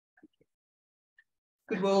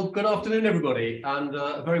Good afternoon, everybody, and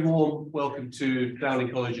a very warm welcome to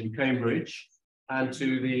Downing College in Cambridge and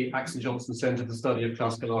to the Axon Johnson Centre for the Study of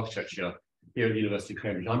Classical Architecture here at the University of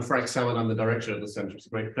Cambridge. I'm Frank Salmon, I'm the director of the centre. It's a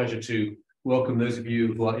great pleasure to welcome those of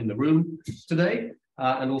you who are in the room today,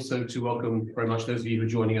 and also to welcome very much those of you who are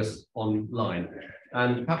joining us online.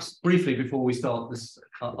 And perhaps briefly, before we start this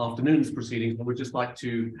afternoon's proceedings, I would just like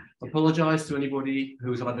to apologise to anybody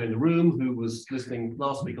who was either in the room, who was listening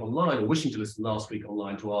last week online, or wishing to listen last week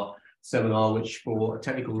online to our seminar, which for a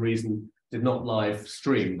technical reason did not live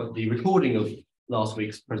stream. But the recording of last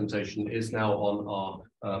week's presentation is now on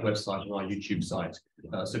our website, on our YouTube site.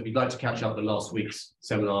 So if you'd like to catch up with last week's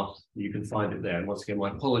seminar, you can find it there. And once again,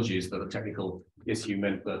 my apologies that the technical issue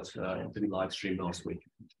meant that it didn't live stream last week.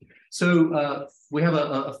 So we have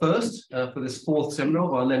a first for this fourth seminar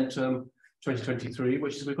of our Lent term 2023,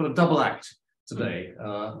 which is we've got a double act today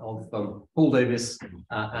of Paul Davies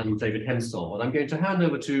and David Hemsoll. And I'm going to hand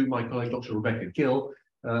over to my colleague, Dr. Rebecca Gill,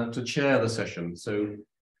 to chair the session. So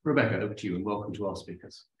Rebecca, over to you and welcome to our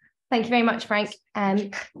speakers. Thank you very much, Frank.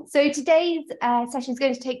 So today's session is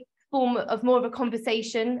going to take form of more of a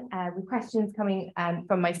conversation with questions coming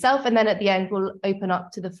from myself, and then at the end we'll open up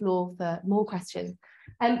to the floor for more questions.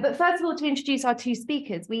 But first of all, to introduce our two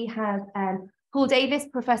speakers, we have Paul Davies,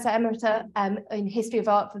 Professor Emerita in History of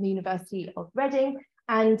Art from the University of Reading,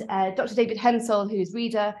 and Dr. David Hemsoll, who is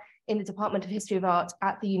Reader in the Department of History of Art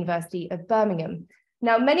at the University of Birmingham.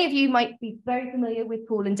 Now, many of you might be very familiar with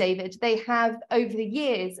Paul and David. They have, over the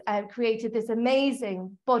years, created this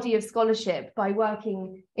amazing body of scholarship by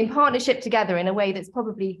working in partnership together in a way that's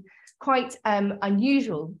probably quite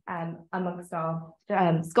unusual amongst our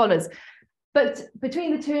scholars. But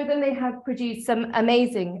between the two of them, they have produced some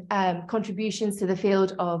amazing contributions to the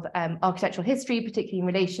field of architectural history, particularly in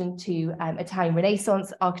relation to Italian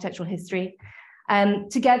Renaissance architectural history.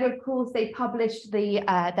 Together, of course, they published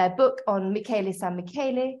their book on Michele San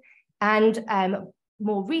Michele, and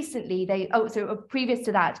more recently, previous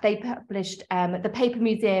to that, they published the Paper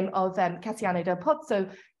Museum of Cassiano del Pozzo,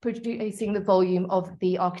 producing the volume of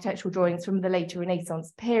the architectural drawings from the later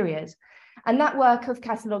Renaissance period. And that work of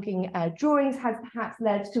cataloguing drawings has perhaps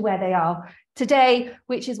led to where they are today,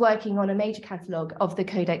 which is working on a major catalogue of the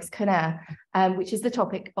Codex Coner, which is the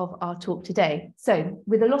topic of our talk today. So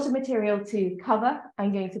with a lot of material to cover,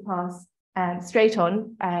 I'm going to pass straight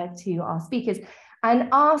on to our speakers and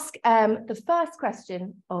ask the first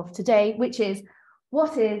question of today, which is,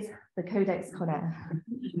 what is the Codex Coner?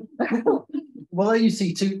 Well, you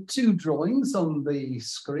see two drawings on the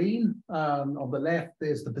screen. On the left,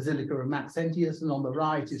 there's the Basilica of Maxentius, and on the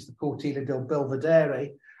right is the Cortile del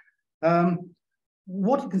Belvedere.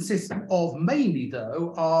 What it consists of mainly,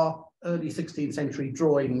 though, are early 16th century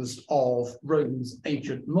drawings of Rome's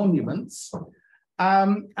ancient monuments.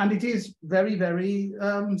 And it is very, very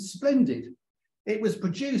splendid. It was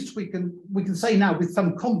produced, we can say now with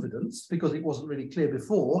some confidence, because it wasn't really clear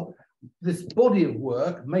before. This body of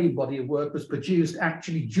work, main body of work, was produced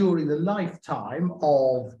actually during the lifetime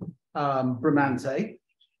of Bramante,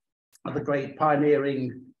 the great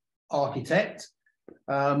pioneering architect.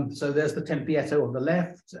 So there's the Tempietto on the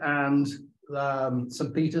left, and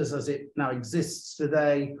St. Peter's as it now exists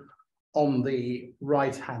today on the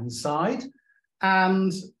right-hand side.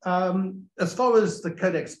 And as far as the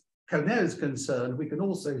Codex Coner is concerned, we can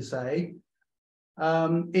also say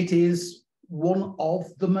it is one of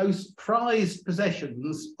the most prized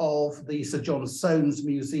possessions of the Sir John Soanes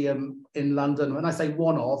Museum in London. When I say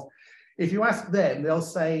one of, if you ask them, they'll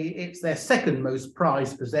say it's their second most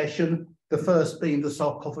prized possession, the first being the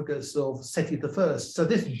sarcophagus of Seti I. So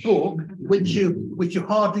this book, which you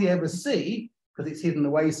hardly ever see, because it's hidden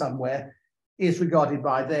away somewhere, is regarded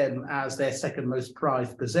by them as their second most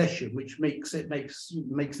prized possession, which makes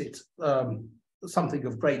it something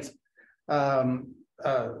of great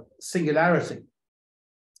singularity.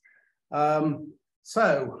 And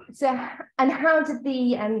how did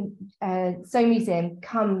the Soane Museum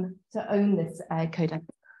come to own this codex?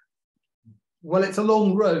 Well, it's a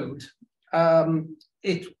long road.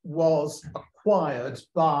 It was acquired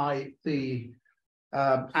by the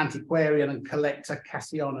antiquarian and collector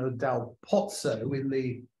Cassiano del Pozzo in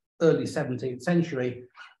the early 17th century,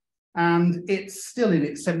 and it's still in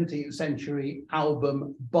its 17th century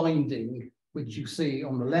album binding, which you see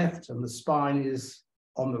on the left, and the spine is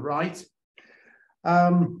on the right.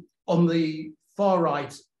 On the far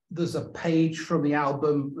right, there's a page from the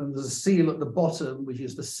album, and there's a seal at the bottom, which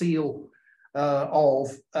is the seal of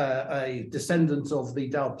a descendant of the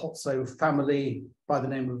Del Pozzo family by the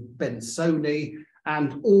name of Bensoni,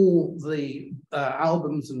 and all the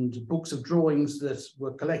albums and books of drawings that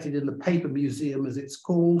were collected in the Paper Museum, as it's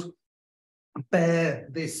called, bear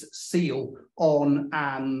this seal on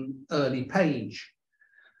an early page.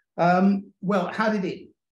 Well, how did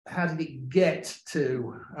it get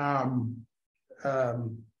to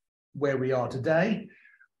where we are today?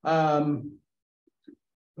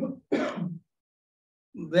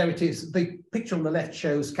 There it is. The picture on the left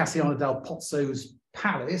shows Cassiano del Pozzo's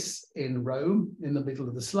palace in Rome in the middle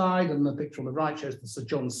of the slide, and the picture on the right shows the Sir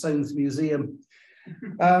John Soane's Museum.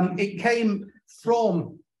 It came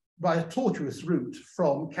by a tortuous route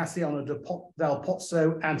from Cassiano del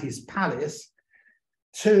Pozzo and his palace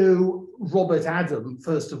to Robert Adam,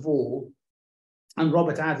 first of all. And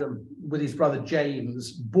Robert Adam, with his brother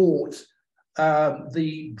James, bought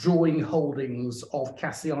the drawing holdings of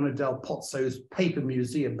Cassiano del Pozzo's paper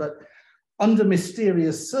museum. But under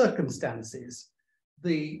mysterious circumstances,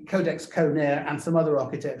 the Codex Coner and some other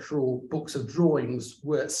architectural books of drawings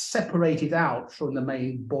were separated out from the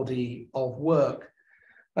main body of work.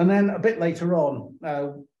 And then a bit later on,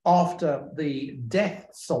 after the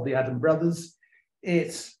deaths of the Adam brothers,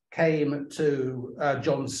 it came to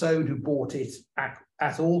John Soane, who bought it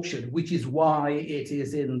at auction, which is why it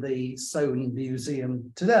is in the Soane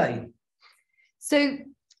Museum today. So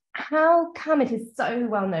how come it is so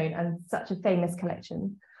well known and such a famous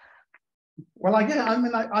collection? Well, I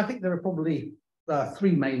think there are probably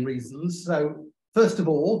three main reasons. So first of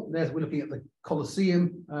all, we're looking at the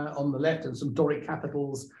Colosseum on the left and some Doric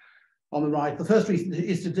capitals on the right. The first reason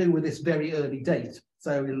is to do with this very early date.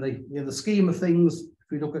 So in the scheme of things, if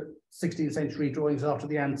we look at 16th century drawings after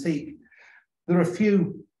the antique, there are a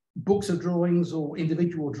few books of drawings or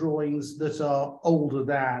individual drawings that are older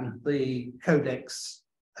than the Codex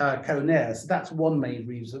Coner. So that's one main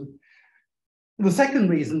reason. The second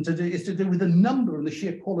reason is to do with the number and the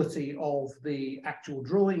sheer quality of the actual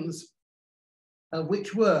drawings,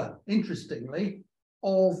 which were, interestingly,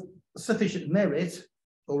 of sufficient merit,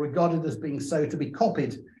 or regarded as being so, to be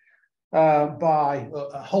copied by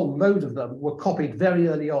a whole load of them were copied very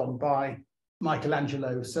early on by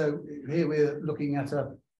Michelangelo. So here we're looking at a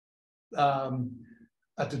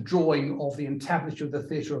drawing of the entablature of the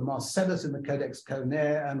Theatre of Marcellus in the Codex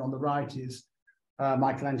Coner, and on the right is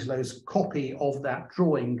Michelangelo's copy of that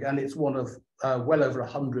drawing, and it's one of well over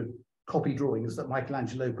 100 copy drawings that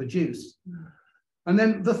Michelangelo produced. And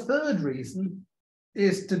then the third reason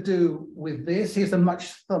is to do with this. Here's a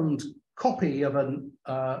much thumbed copy of an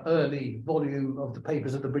early volume of the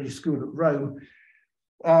papers of the British School at Rome,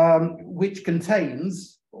 which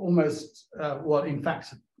contains almost, well, in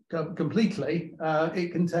fact, completely,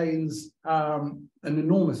 it contains an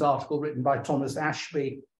enormous article written by Thomas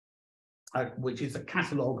Ashby, which is a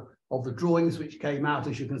catalogue of the drawings, which came out,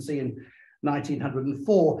 as you can see, in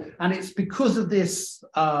 1904. And it's because of this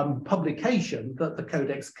publication that the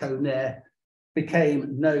Codex Coner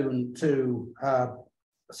became known to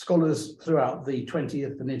scholars throughout the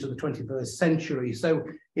 20th and into the 21st century. So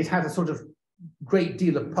it had a sort of great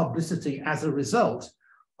deal of publicity as a result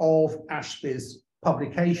of Ashby's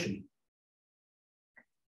publication.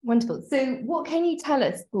 Wonderful. So what can you tell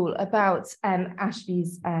us, Paul, about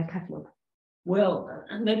Ashby's catalogue? Well,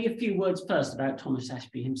 maybe a few words first about Thomas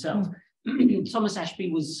Ashby himself. Thomas Ashby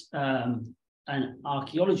was an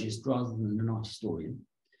archaeologist rather than an art historian.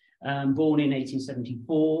 Born in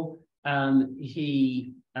 1874,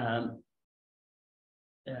 he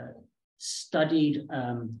studied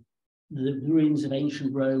the ruins of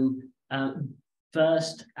ancient Rome,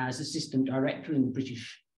 first as assistant director in the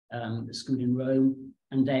British School in Rome,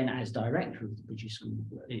 and then as director of the British School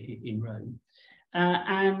in Rome.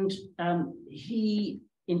 He,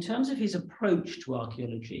 in terms of his approach to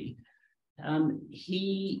archaeology,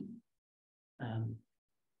 he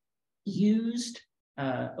used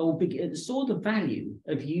saw the value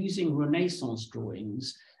of using Renaissance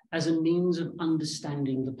drawings as a means of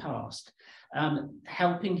understanding the past,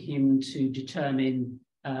 helping him to determine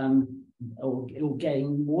or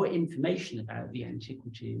gain more information about the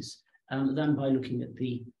antiquities than by looking at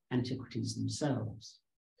the antiquities themselves.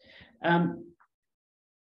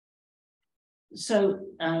 So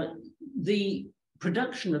the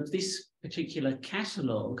production of this particular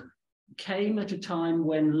catalogue came at a time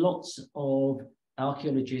when lots of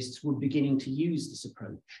archaeologists were beginning to use this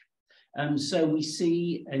approach. So we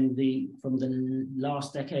see from the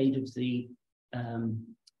last decade of the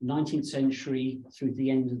 19th century through the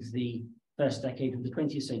end of the first decade of the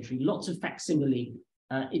 20th century, lots of facsimile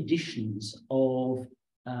editions of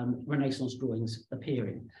Renaissance drawings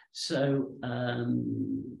appearing. So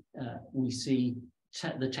we see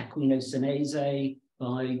the Taccuino Senese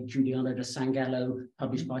by Giuliano da Sangallo,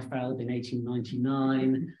 published by Falb in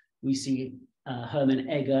 1899. We see Hermann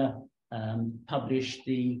Egger published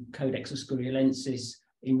the Codex Escurialensis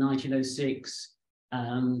in 1906,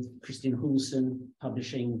 Christian Hulsen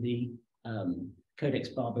publishing the Codex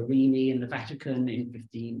Barberini in the Vatican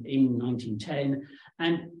in 1910,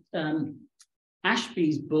 and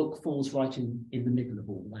Ashby's book falls right in the middle of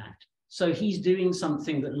all that. So he's doing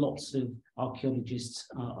something that lots of archaeologists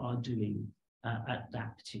are doing at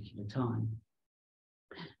that particular time.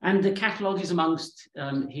 And the catalogue is amongst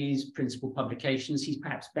his principal publications. He's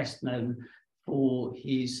perhaps best known for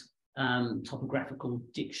his topographical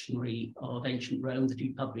dictionary of ancient Rome that he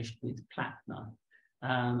published with Plattner,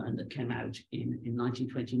 and that came out in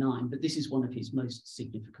 1929. But this is one of his most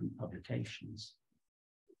significant publications.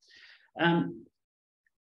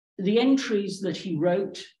 The entries that he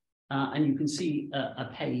wrote, and you can see a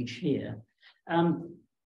page here,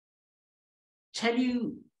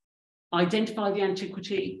 identify the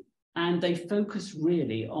antiquity, and they focus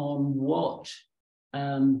really on what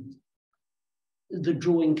the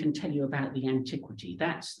drawing can tell you about the antiquity.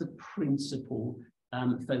 That's the principal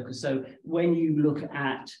focus. So when you look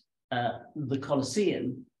at the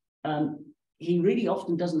Colosseum, he really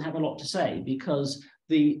often doesn't have a lot to say because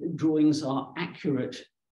the drawings are accurate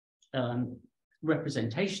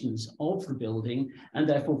representations of the building, and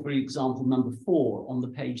therefore, for example, number 4 on the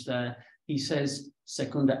page there, he says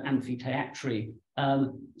Secunda Amphitheatri,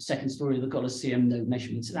 second story of the Colosseum, no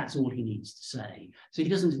measurements. That's all he needs to say. So he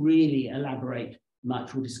doesn't really elaborate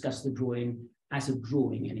much or discuss the drawing as a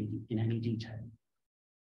drawing in any detail.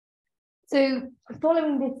 So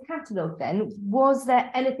following this catalogue then, was there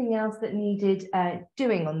anything else that needed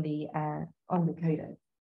doing on the Codex?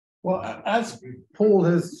 Well, as Paul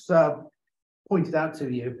has pointed out to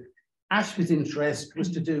you, Ashby's interest was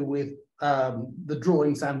to do with the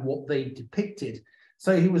drawings and what they depicted.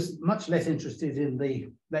 So he was much less interested in the,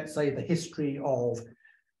 let's say, the history of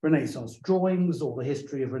Renaissance drawings or the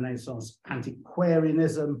history of Renaissance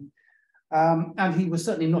antiquarianism. And he was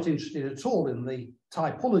certainly not interested at all in the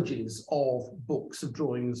typologies of books of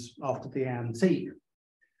drawings after the antique.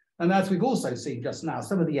 And as we've also seen just now,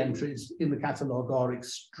 some of the entries in the catalogue are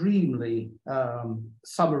extremely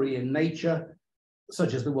summary in nature,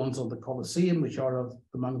 such as the ones on the Colosseum, which are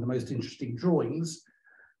among the most interesting drawings.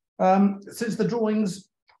 Since the drawings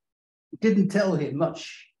didn't tell him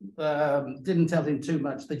too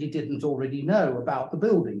much that he didn't already know about the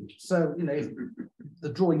building. So, you know, if the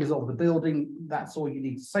drawing is of the building, that's all you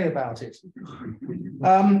need to say about it.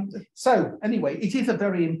 So anyway, it is a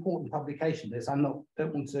very important publication, this. Don't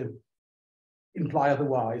want to imply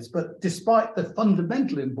otherwise, but despite the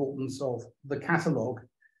fundamental importance of the catalogue,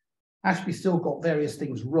 Ashby still got various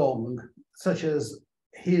things wrong, such as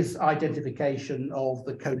his identification of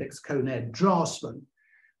the Codex Coner draftsman,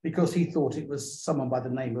 because he thought it was someone by the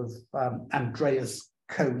name of Andreas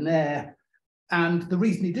Coner. And the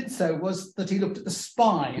reason he did so was that he looked at the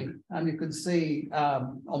spine, and you can see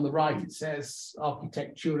on the right it says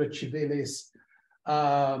Architectura Civilis,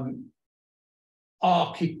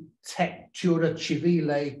 Architectura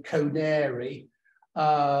Civile Coneri,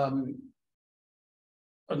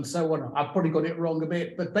 and so on. I've probably got it wrong a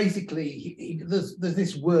bit, but basically there's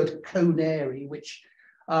this word Coneri, which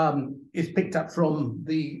is picked up from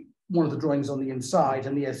one of the drawings on the inside,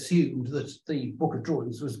 and he assumed that the book of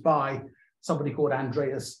drawings was by somebody called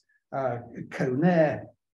Andreas Coner.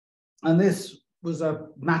 And this was a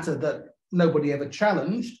matter that nobody ever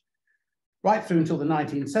challenged, right through until the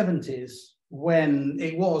 1970s, when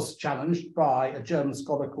it was challenged by a German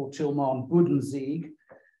scholar called Tilman Budensieg,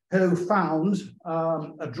 who found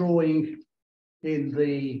a drawing in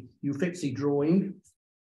the Uffizi drawing.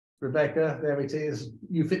 Rebecca, there it is,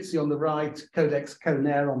 Uffizi on the right, Codex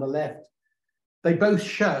Coner on the left. They both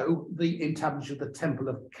show the entablature of the Temple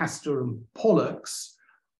of Castor and Pollux,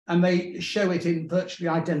 and they show it in virtually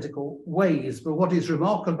identical ways. But what is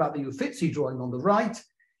remarkable about the Uffizi drawing on the right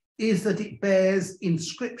is that it bears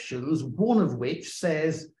inscriptions, one of which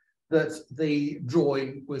says that the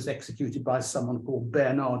drawing was executed by someone called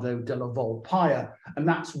Bernardo della Volpaia. And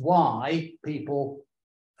that's why people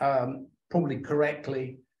probably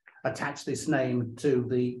correctly attach this name to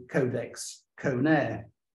the Codex Coner.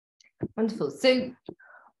 Wonderful. So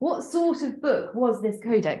what sort of book was this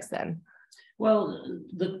codex then? Well,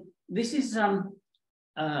 this is a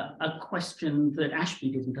question that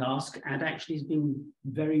Ashby didn't ask and actually has been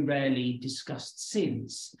very rarely discussed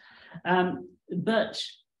since. But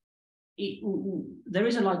there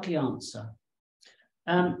is a likely answer.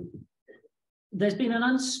 There's been an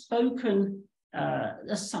unspoken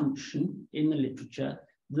assumption in the literature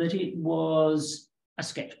that it was a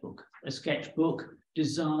sketchbook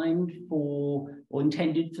designed for or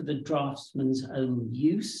intended for the draftsman's own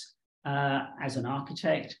use as an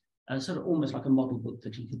architect, sort of almost like a model book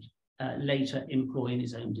that he could later employ in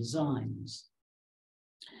his own designs.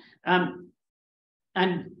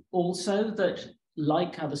 And also that,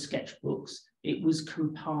 like other sketchbooks, it was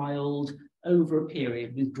compiled over a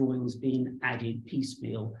period with drawings being added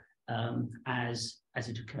piecemeal as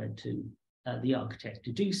it occurred to the architect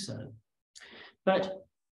to do so. But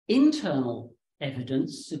internal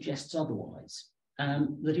evidence suggests otherwise,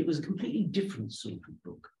 that it was a completely different sort of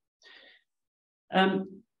book.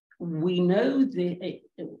 We know that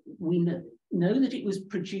it was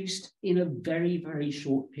produced in a very, very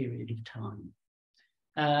short period of time.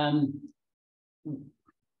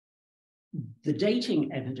 The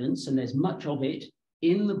dating evidence, and there's much of it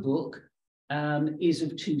in the book, is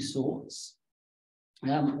of two sorts.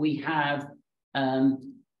 We have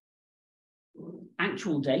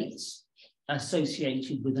actual dates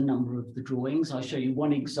associated with a number of the drawings. I'll show you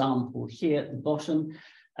one example here at the bottom,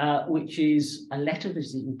 which is a letter that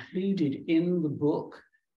is included in the book,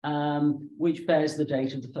 which bears the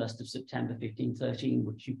date of the 1st of September 1513,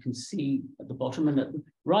 which you can see at the bottom. And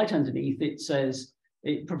right underneath it says,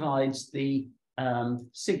 it provides the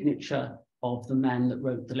signature of the man that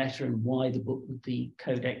wrote the letter and why the book, the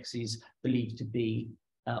Codex, is believed to be,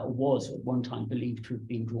 was at one time believed to have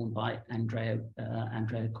been drawn by Andrea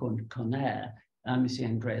Coner. You see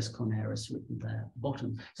Andreas Cornerus written there at the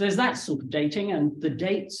bottom. So there's that sort of dating, and the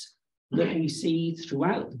dates that we see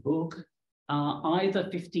throughout the book are either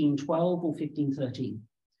 1512 or 1513.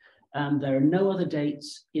 There are no other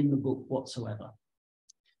dates in the book whatsoever.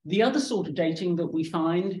 The other sort of dating that we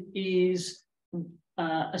find is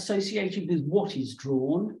associated with what is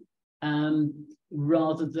drawn,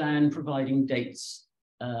 rather than providing dates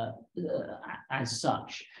as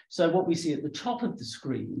such. So what we see at the top of the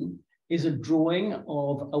screen is a drawing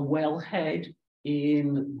of a wellhead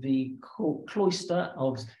in the cloister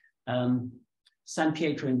of San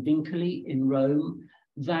Pietro in Vincoli in Rome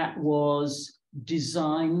that was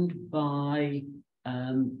designed by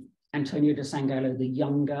Antonio da Sangallo the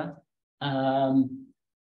Younger,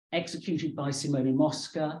 executed by Simone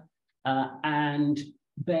Mosca, and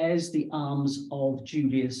bears the arms of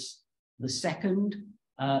Julius II,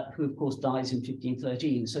 who of course dies in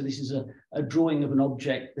 1513. So this is a drawing of an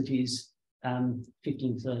object that is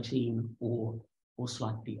 1513 or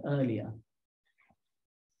slightly earlier.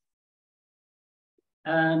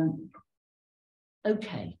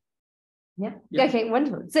 Okay. Yeah. Okay,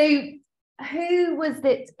 wonderful. So who was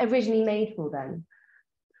it originally made for then?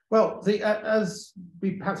 Well, as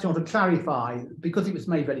we perhaps want to clarify, because it was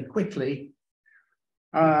made very quickly,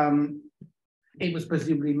 it was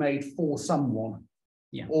presumably made for someone,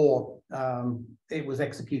 or it was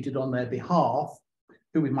executed on their behalf,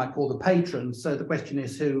 who we might call the patron. So the question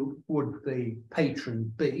is, who would the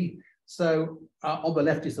patron be? So on the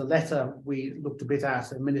left is the letter we looked a bit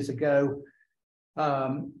at a minute ago.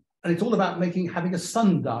 And it's all about having a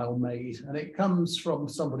sundial made. And it comes from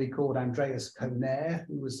somebody called Andreas Coner,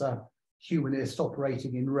 who was a humanist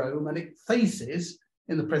operating in Rome. And it faces,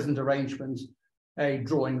 in the present arrangement, a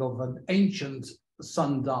drawing of an ancient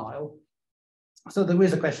sundial. So there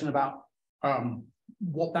is a question about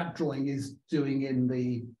what that drawing is doing in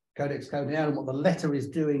the Codex Coner and what the letter is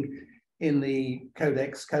doing in the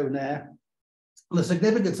Codex Coner. The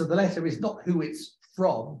significance of the letter is not who it's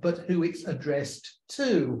from, but who it's addressed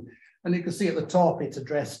to. And you can see at the top, it's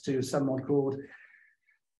addressed to someone called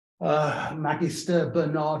Magister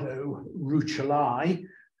Bernardo Rucellai,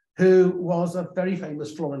 who was a very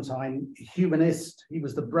famous Florentine humanist. He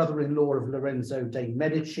was the brother-in-law of Lorenzo de'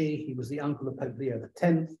 Medici. He was the uncle of Pope Leo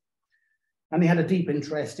X. And he had a deep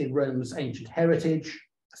interest in Rome's ancient heritage.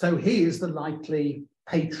 So he is the likely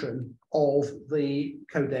patron of the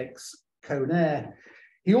Codex Coner.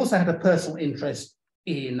 He also had a personal interest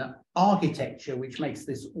in architecture, which makes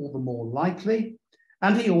this all the more likely.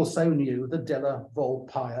 And he also knew the Della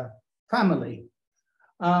Volpaia family.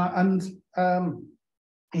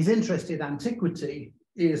 His interest in antiquity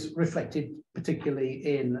is reflected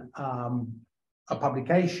particularly in a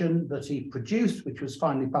publication that he produced, which was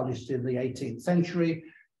finally published in the 18th century,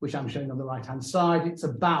 which I'm showing on the right-hand side. It's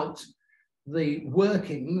about the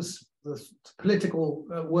workings, the political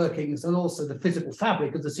workings, and also the physical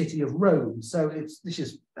fabric of the city of Rome. So this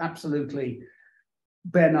is absolutely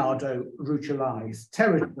Bernardo Rucellai's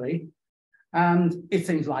territory. And it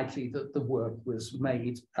seems likely that the work was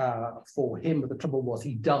made for him, but the trouble was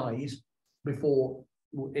he died before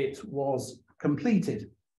it was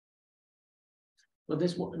completed.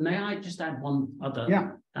 Well, may I just add one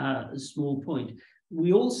other small point?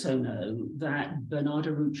 We also know that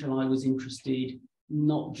Bernardo Rucellai was interested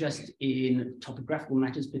not just in topographical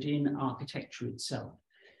matters, but in architecture itself.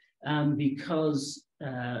 Because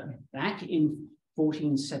back in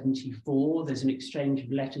 1474, there's an exchange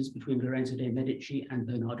of letters between Lorenzo de' Medici and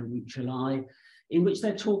Bernardo Rucellai, in which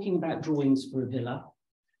they're talking about drawings for a villa,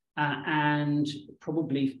 and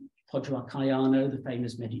probably Poggio a Caiano, the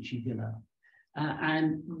famous Medici villa.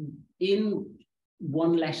 And in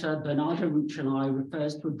one letter, Bernardo Rucellai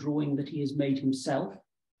refers to a drawing that he has made himself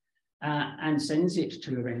and sends it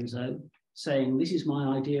to Lorenzo, saying, "This is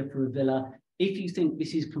my idea for a villa. If you think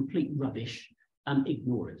this is complete rubbish,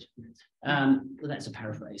 ignore it." Well, that's a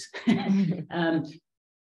paraphrase. And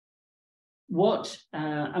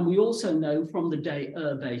we also know from the De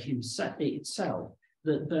Urbe itself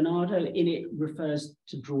that Bernardo in it refers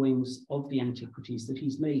to drawings of the antiquities that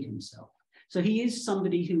he's made himself. So he is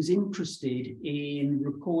somebody who's interested in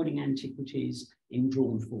recording antiquities in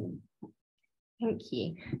drawn form. Thank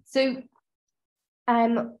you. So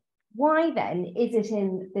why then is it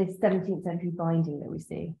in this 17th century binding that we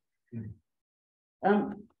see?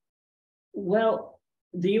 Well,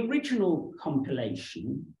 the original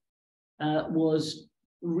compilation was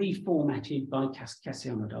reformatted by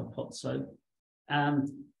Cassiano del Pozzo.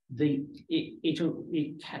 The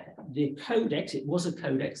codex, it was a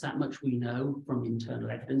codex, that much we know from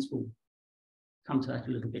internal evidence, we'll come to that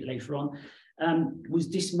a little bit later on, was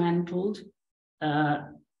dismantled.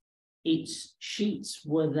 Its sheets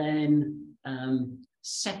were then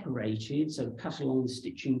separated, so cut along the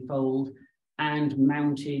stitching fold and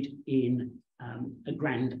mounted in a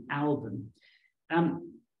grand album.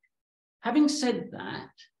 Having said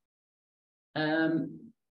that,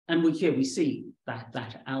 and here we see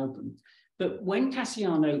that album, but when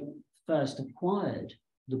Cassiano first acquired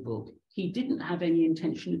the book, he didn't have any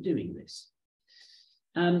intention of doing this.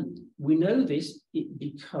 We know this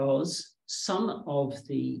because some of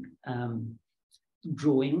the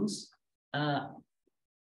drawings,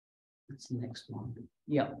 that's the next one,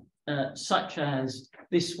 yeah, such as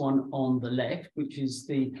this one on the left, which is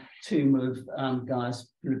the tomb of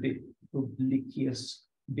Gaius Publicius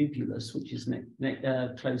Bibulus, which is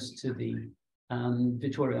close to the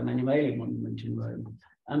Vittorio Emanuele monument in Rome,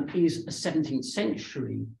 is a 17th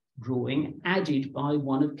century drawing added by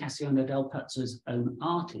one of Cassiano del Pozzo's own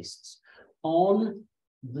artists on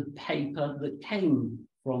the paper that came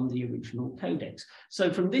from the original codex.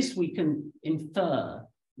 So from this we can infer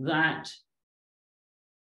that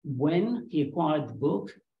when he acquired the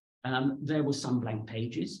book, there were some blank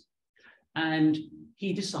pages, and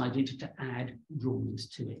he decided to add drawings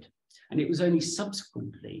to it. And it was only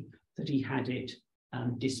subsequently that he had it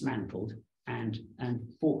dismantled and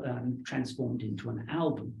transformed into an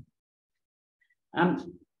album.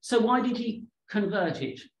 So why did he convert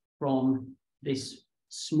it from this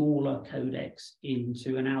smaller codex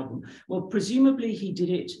into an album? Well, presumably he did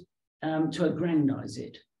it to aggrandize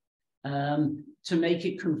it, to make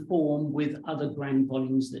it conform with other grand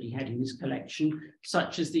volumes that he had in his collection,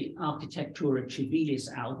 such as the Architectura Civilis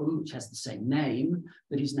album, which has the same name,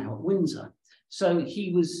 that is now at Windsor. So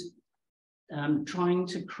he was trying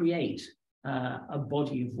to create a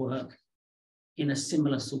body of work in a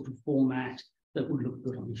similar sort of format that would look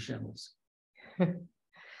good on his shelves.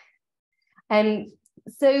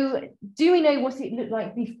 So do we know what it looked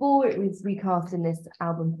like before it was recast in this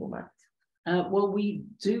album format? Well, we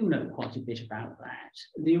do know quite a bit about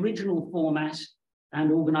that. The original format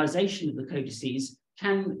and organization of the codices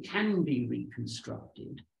can be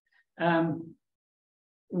reconstructed.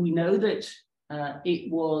 We know that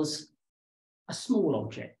it was a small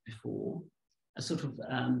object before, a sort of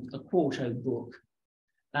a quarto book.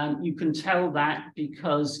 You can tell that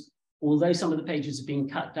because although some of the pages have been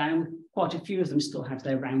cut down, quite a few of them still have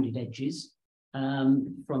their rounded edges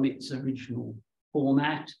from its original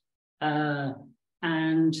format.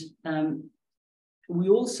 And we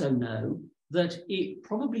also know that it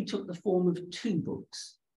probably took the form of two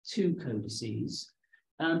books, two codices,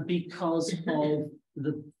 because of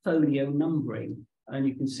the folio numbering. And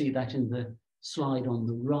you can see that in the slide on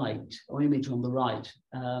the right, or image on the right.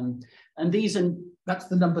 And these are... That's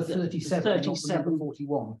the number 37, 37. not the number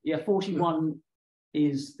 41. Yeah, 41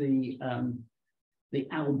 is the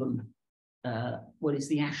album, well, it's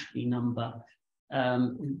the Ashby number.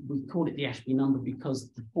 We call it the Ashby number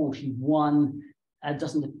because the 41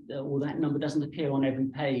 that number doesn't appear on every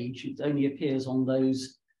page. It only appears on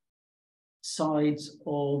those sides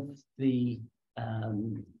of the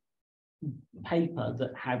paper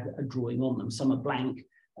that have a drawing on them. Some are blank,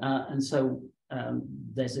 and so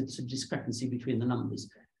there's a sort of discrepancy between the numbers.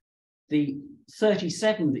 The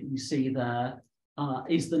 37 that you see there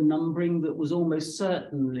is the numbering that was almost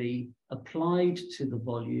certainly applied to the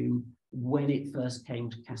volume when it first came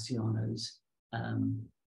to Cassiano's,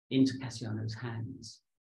 into Cassiano's hands.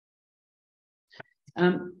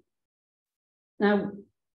 Now,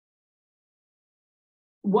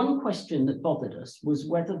 one question that bothered us was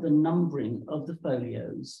whether the numbering of the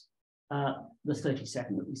folios, the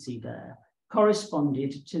 37 that we see there,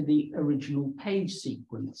 corresponded to the original page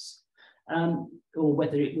sequence, or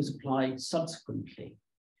whether it was applied subsequently.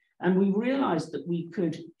 And we realized that we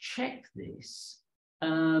could check this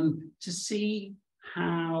to see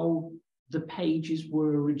how the pages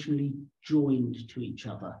were originally joined to each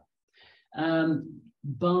other.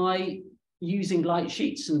 By using light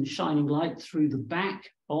sheets and shining light through the back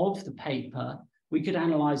of the paper, we could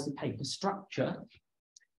analyze the paper structure.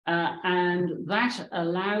 And that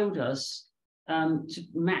allowed us to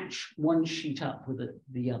match one sheet up with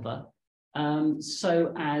the other,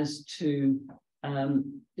 so as to,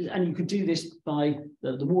 and you could do this by,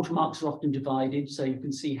 the watermarks are often divided, so you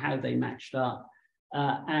can see how they matched up.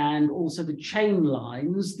 And also the chain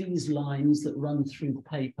lines, these lines that run through the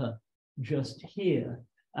paper just here,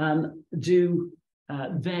 do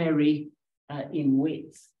vary in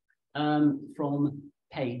width from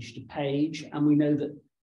page to page. And we know that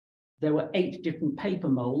there were 8 different paper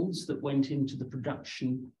molds that went into the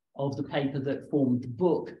production of the paper that formed the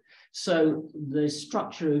book. So the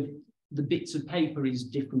structure of the bits of paper is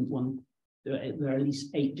different. There are at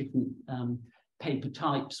least 8 different paper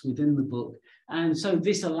types within the book. And so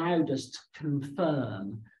this allowed us to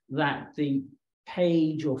confirm that the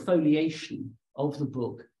page or foliation of the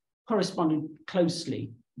book corresponded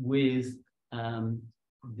closely with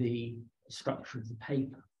the structure of the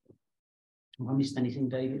paper. Have I missed anything,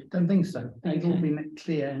 David? Don't think so. I think it's all Okay. been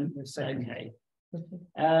clear in a second. Okay.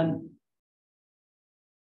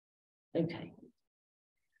 Okay.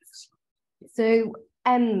 So,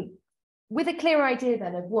 with a clear idea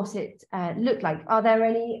then of what it looked like, are there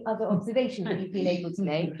any other observations that you've been able to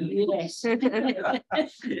make? Yes.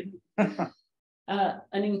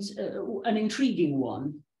 An intriguing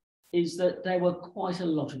one is that there were quite a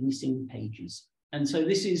lot of missing pages. And so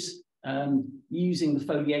this is using the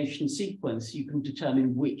foliation sequence, you can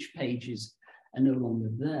determine which pages are no longer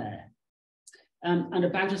there. And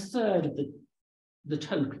about a third of the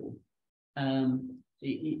total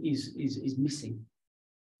is missing.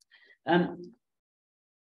 And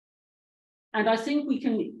I think we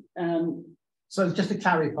can... So just to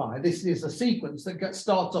clarify, this is a sequence that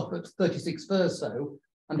starts off at 36 verso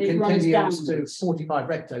and It runs continues to downwards. 45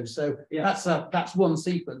 recto. So Yeah. that's one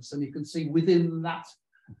sequence, and you can see within that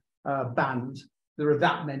band there are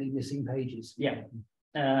that many missing pages. Yeah.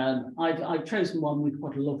 I've chosen one with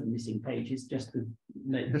quite a lot of missing pages, just to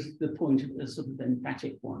make the point of a sort of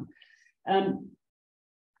emphatic one.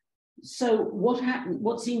 So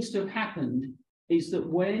what seems to have happened is that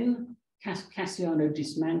when Cassiano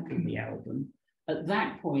dismantled the album, at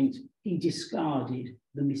that point, he discarded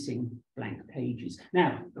the missing blank pages.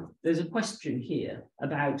 Now, there's a question here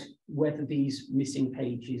about whether these missing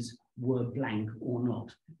pages were blank or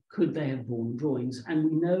not. Could they have borne drawings? And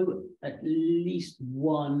we know at least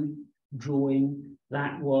one drawing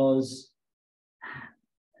that was,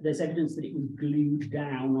 there's evidence that it was glued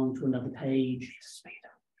down onto another page.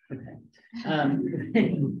 Okay.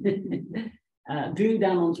 Glued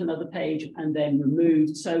down onto another page and then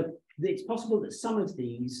removed. So it's possible that some of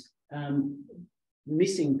these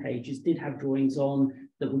missing pages did have drawings on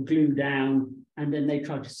that were glued down, and then they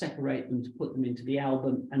tried to separate them to put them into the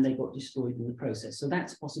album, and they got destroyed in the process. So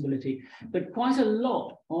that's a possibility. But quite a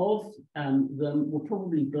lot of them were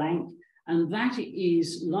probably blank, and that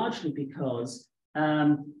is largely because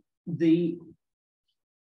the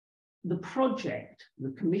project,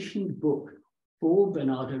 the commissioned book for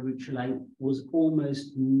Bernardo Rucellai was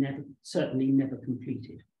almost certainly never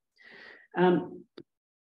completed.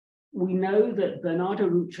 We know that Bernardo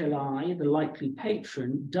Rucellai, the likely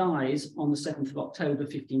patron, dies on the 7th of October,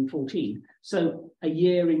 1514, so a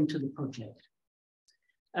year into the project.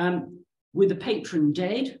 With the patron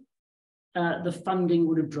dead, the funding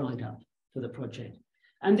would have dried up for the project.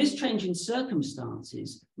 And this change in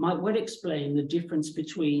circumstances might well explain the difference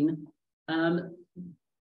between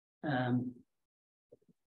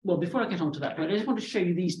well, before I get on to that point, I just want to show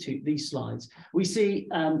you these slides. We see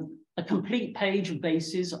a complete page of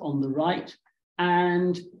bases on the right,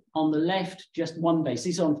 and on the left, just one base.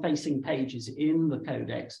 These are on facing pages in the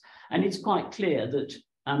Codex, and it's quite clear that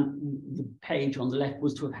the page on the left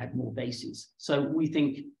was to have had more bases. So we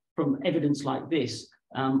think from evidence like this,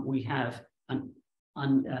 we have an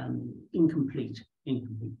incomplete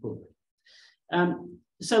book.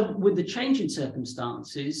 So with the change in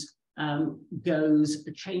circumstances, goes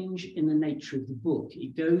a change in the nature of the book.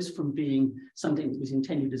 It goes from being something that was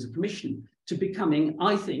intended as a commission to becoming,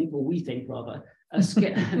 I think, or we think rather, a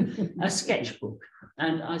sketchbook.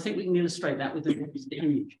 And I think we can illustrate that with the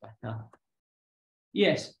image back up.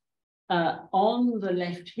 Yes. On the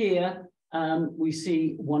left here, we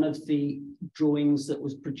see one of the drawings that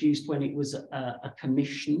was produced when it was a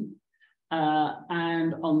commission.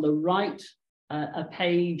 And on the right, a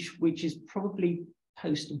page which is probably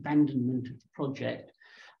post-abandonment of the project,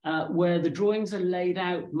 where the drawings are laid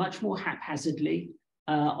out much more haphazardly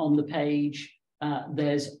on the page.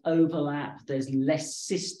 There's overlap, there's less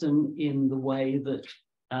system in the way that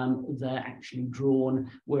they're actually drawn,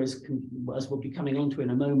 whereas, as we'll be coming on to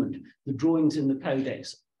in a moment, the drawings in the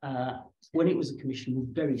Codex, when it was a commission, were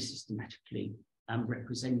very systematically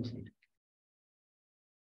represented.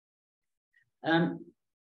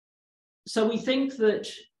 So we think that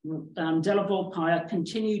Della Volpaia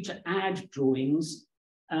continued to add drawings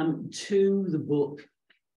to the book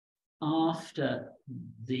after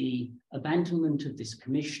the abandonment of this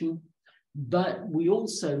commission, but we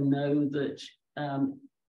also know that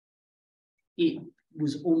it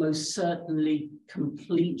was almost certainly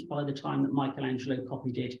complete by the time that Michelangelo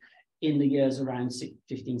copied it in the years around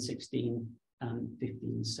 1516 and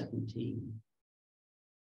 1517.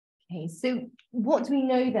 Okay, so what do we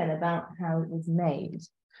know then about how it was made?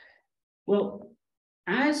 Well,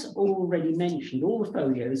 as already mentioned, all the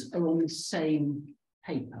folios are on the same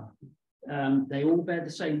paper. They all bear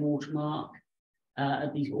the same watermark,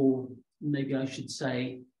 at least, or maybe I should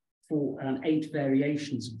say, 8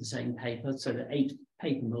 variations of the same paper, so that 8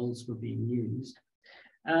 paper molds were being used.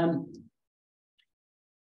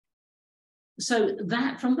 So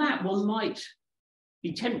that from that one might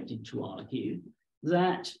be tempted to argue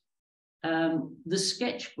that the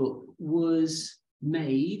sketchbook was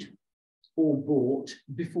made or bought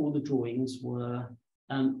before the drawings were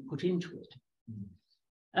put into it.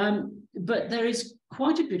 But there is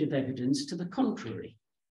quite a bit of evidence to the contrary.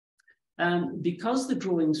 Because the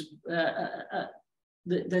drawings,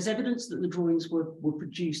 there's evidence that the drawings were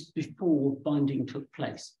produced before binding took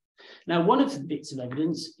place. Now, one of the bits of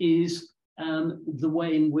evidence is the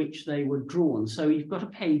way in which they were drawn. So you've got a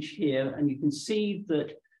page here, and you can see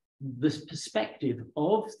that the perspective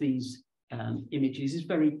of these images is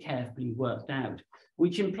very carefully worked out,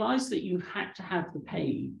 which implies that you had to have the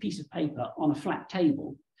piece of paper on a flat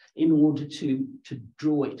table in order to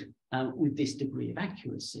draw it with this degree of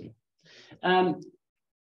accuracy.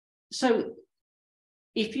 So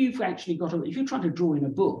if you've actually got if you're trying to draw in a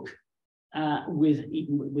book with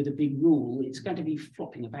a big rule, it's going to be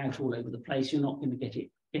flopping about all over the place. You're not going to get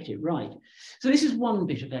it right. So this is one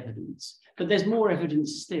bit of evidence, but there's more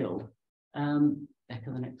evidence still. Back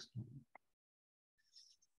to the next one.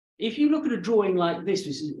 If you look at a drawing like this,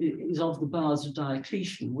 which is of the Baths of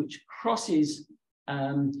Diocletian, which crosses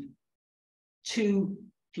 2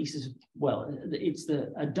 pieces of, well, it's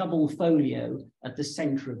a double folio at the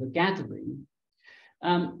center of a gathering.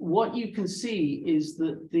 What you can see is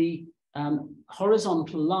that the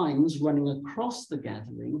horizontal lines running across the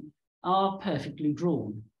gathering are perfectly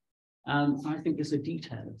drawn. I think there's a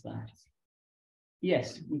detail of that.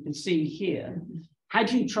 Yes, we can see here. Had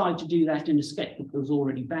you tried to do that in a sketchbook that was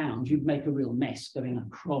already bound, you'd make a real mess going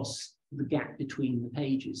across the gap between the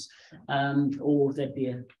pages, or there'd be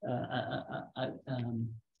a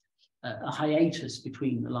hiatus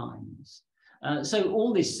between the lines. So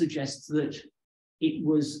all this suggests that it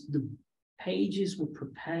was the pages were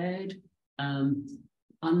prepared,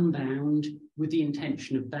 unbound, with the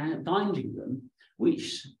intention of binding them,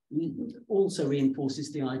 which also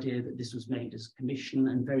reinforces the idea that this was made as a commission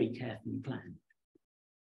and very carefully planned.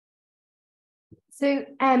 So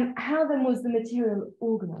how then was the material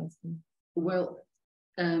organized? Well,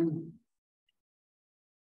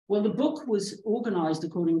 well, the book was organized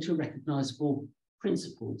according to recognizable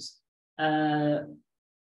principles.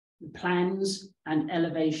 Plans and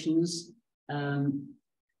elevations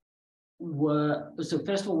were, so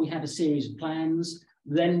first of all, we have a series of plans,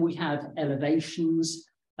 then we have elevations,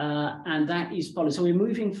 and that is followed. So we're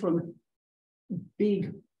moving from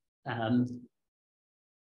big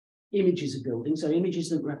images of buildings, so images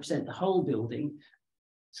that represent the whole building,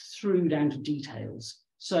 through down to details.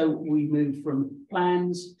 So we move from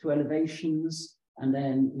plans to elevations, and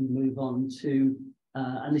then we move on to,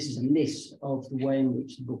 and this is a list of the way in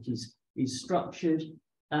which the book is structured.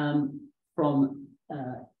 From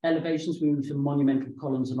elevations, we move to monumental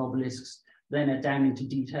columns and obelisks, then down into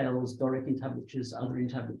details, Doric entablatures, other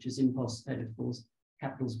entablatures, imposts, pedestals,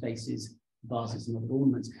 capitals, bases, vases, and other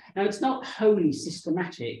ornaments. Now, it's not wholly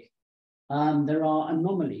systematic. There are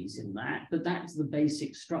anomalies in that, but that's the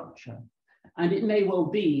basic structure. And it may well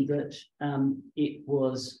be that it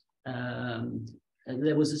was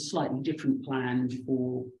there was a slightly different plan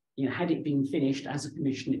for, you know, had it been finished as a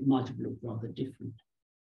commission, it might have looked rather different.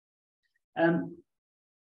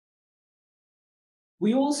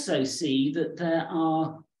 We also see that there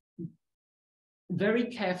are very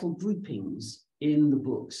careful groupings in the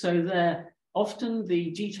book. So often the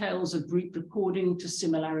details are grouped according to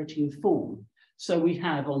similarity of form. So we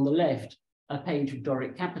have on the left a page of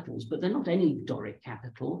Doric capitals, but they're not any Doric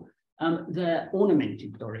capital. They're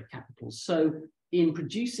ornamented Doric capitals. So in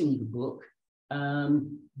producing the book,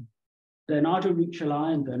 Bernardo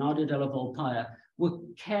Rucellai and Bernardo della Volpaia were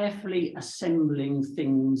carefully assembling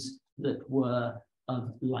things that were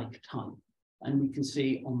of like type. And we can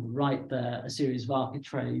see on the right there a series of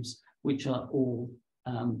architraves, which are all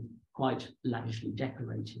quite lavishly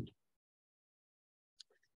decorated.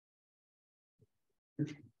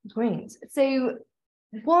 Great. So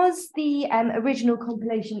was the original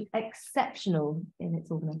compilation exceptional in its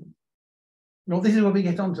ornament? Well, this is where we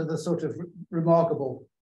get onto the sort of remarkable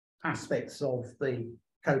aspects of the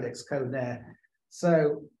Codex Coner.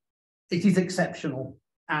 So it is exceptional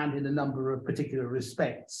and in a number of particular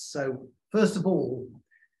respects. So first of all,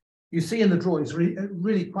 you see in the drawings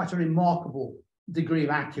really quite a remarkable degree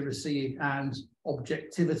of accuracy and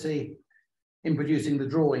objectivity in producing the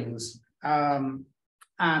drawings.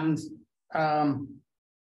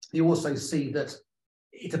 You also see that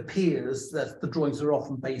it appears that the drawings are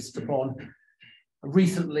often based upon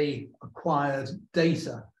recently acquired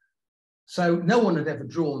data. So no one had ever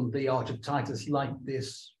drawn the Arch of Titus like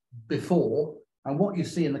this before. And what you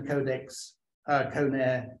see in the Codex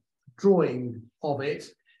Coner drawing of it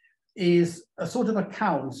is a sort of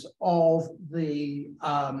account of the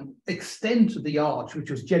extent of the arch, which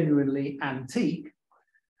was genuinely antique,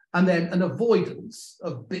 and then an avoidance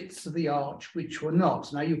of bits of the arch which were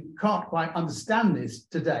not. Now, you can't quite understand this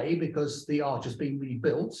today because the arch has been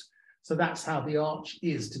rebuilt. So that's how the arch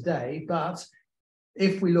is today. But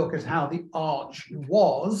if we look at how the arch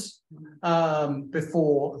was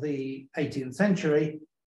before the 18th century,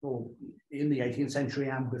 or in the 18th century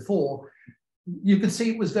and before, you can see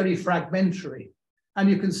it was very fragmentary. And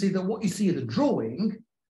you can see that what you see in the drawing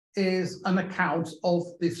is an account of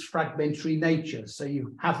this fragmentary nature. So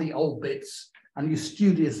you have the old bits and you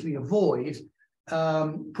studiously avoid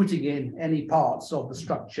putting in any parts of the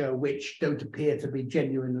structure which don't appear to be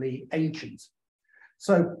genuinely ancient.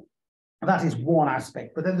 So that is one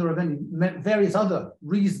aspect, but then there are various other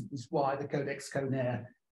reasons why the Codex Coner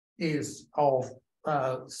is of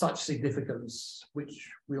such significance,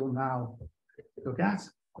 which we'll now look at.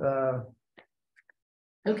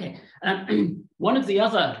 Okay, one of the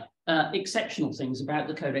other exceptional things about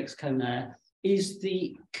the Codex Coner is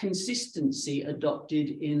the consistency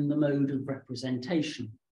adopted in the mode of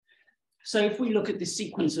representation. So if we look at this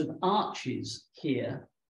sequence of arches here,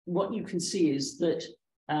 what you can see is that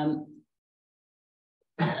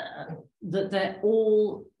that they're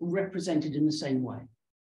all represented in the same way.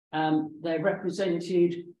 They're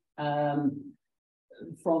represented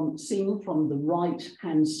seen from the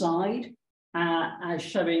right-hand side as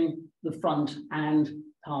showing the front and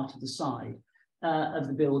part of the side of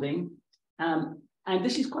the building. And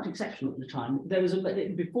this is quite exceptional at the time. There was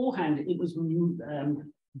beforehand, it was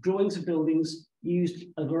drawings of buildings used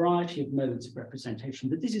a variety of modes of representation,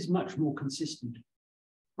 but this is much more consistent.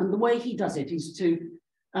 And the way he does it is to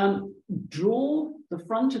draw the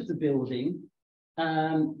front of the building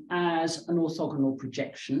as an orthogonal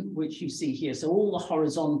projection, which you see here. So all the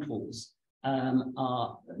horizontals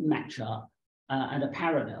match up and are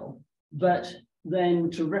parallel, but then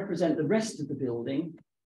to represent the rest of the building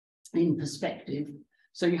in perspective.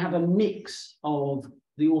 So you have a mix of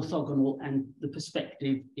the orthogonal and the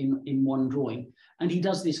perspective in one drawing. And he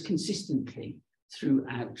does this consistently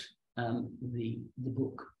throughout the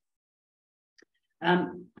book.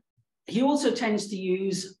 He also tends to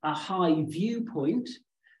use a high viewpoint,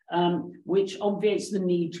 which obviates the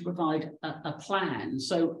need to provide a plan.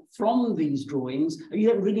 So from these drawings, you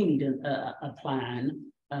don't really need a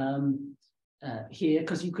plan here,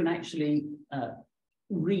 because you can actually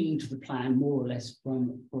read the plan more or less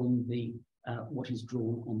from the what is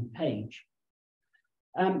drawn on the page.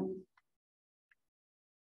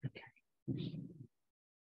 Okay.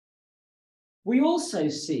 We also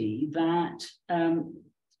see that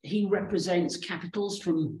he represents capitals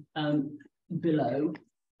from below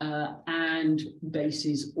and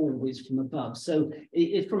bases always from above. So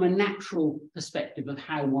it's from a natural perspective of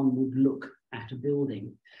how one would look at a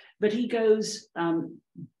building. But he goes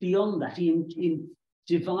beyond that. He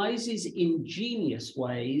devises ingenious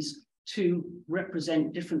ways to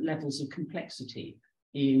represent different levels of complexity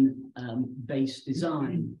in base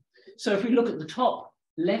design. So if we look at the top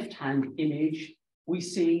left-hand image, we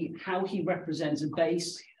see how he represents a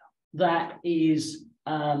base that is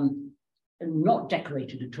not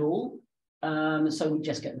decorated at all. So we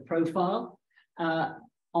just get the profile.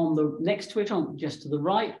 On the next to it, on just to the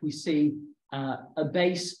right, we see a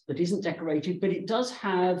base that isn't decorated, but it does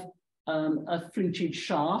have a fluted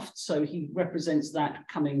shaft. So he represents that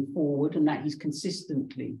coming forward, and that he's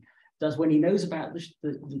consistently does. When he knows about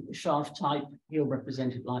the shaft type, he'll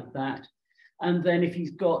represent it like that. And then if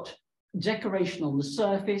he's got decoration on the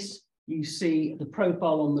surface, you see the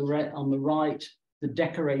profile on the right, the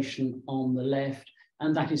decoration on the left,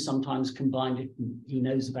 and that is sometimes combined, if he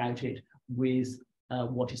knows about it, with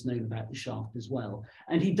what is known about the shaft as well.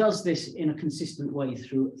 And he does this in a consistent way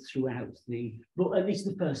throughout well, at least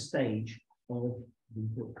the first stage of the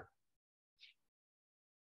book.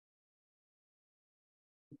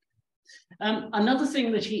 Another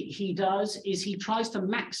thing that he does is he tries to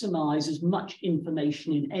maximize as much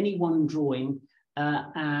information in any one drawing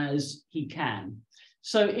as he can.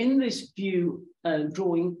 So in this view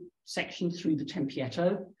drawing section through the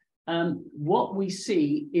Tempietto, what we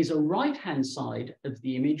see is a right-hand side of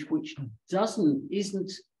the image which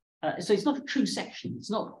isn't so it's not a true section.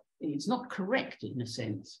 It's not correct in a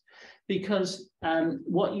sense, because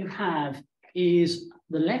what you have is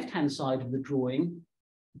the left-hand side of the drawing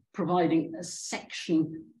providing a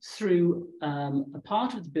section through a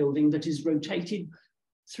part of the building that is rotated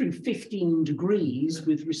through 15 degrees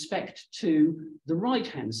with respect to the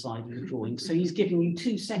right-hand side of the drawing. So he's giving you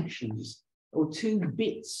two sections or two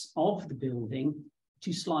bits of the building,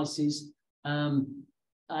 two slices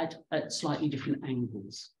at slightly different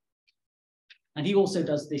angles. And he also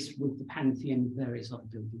does this with the Pantheon, various other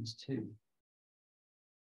buildings too.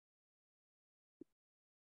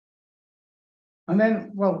 And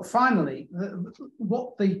then, well, finally,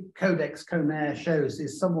 what the Codex Coner shows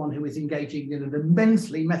is someone who is engaging in an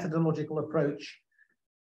immensely methodological approach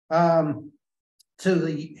to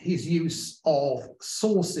his use of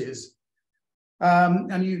sources.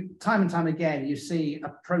 And time and time again, you see a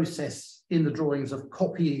process in the drawings of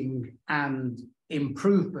copying and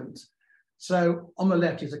improvement. So on the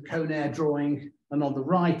left is a Coner drawing, and on the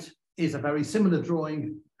right is a very similar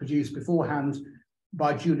drawing produced beforehand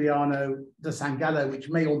by Giuliano da Sangallo, which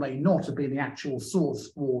may or may not have been the actual source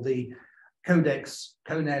for the Codex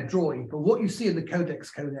Coner drawing. But what you see in the Codex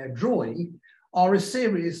Coner drawing are a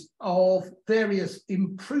series of various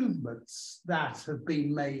improvements that have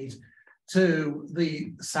been made to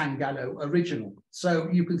the Sangallo original. So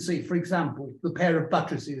you can see, for example, the pair of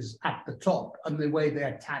buttresses at the top and the way they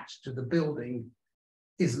attach to the building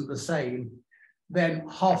isn't the same. Then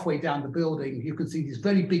halfway down the building, you can see these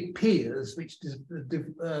very big piers which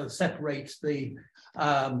separate the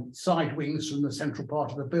side wings from the central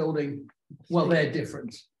part of the building. Well, they're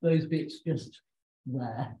different. Those bits just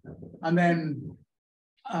there. And then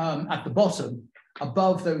at the bottom,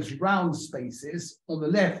 above those round spaces, on the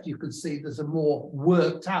left, you can see there's a more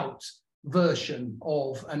worked out version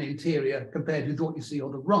of an interior compared with what you see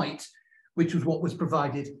on the right, which was what was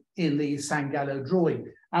provided in the Sangallo drawing.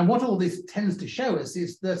 And what all this tends to show us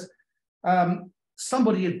is that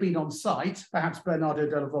somebody had been on site, perhaps Bernardo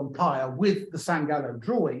della Vampire, with the Sangallo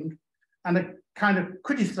drawing, and kind of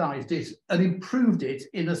criticized it and improved it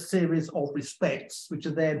in a series of respects, which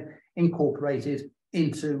are then incorporated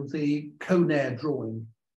into the Coner drawing.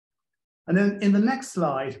 And then in the next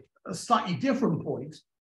slide, a slightly different point.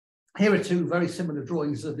 Here are two very similar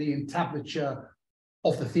drawings of the entablature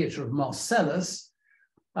of the Theatre of Marcellus.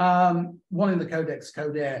 One in the Codex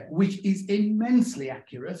Coner, which is immensely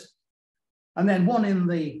accurate, and then one in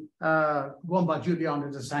the one by Giuliano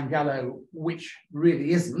da Sangallo, which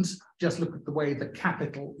really isn't. Just look at the way the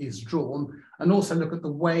capital is drawn, and also look at the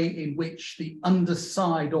way in which the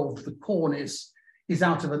underside of the cornice is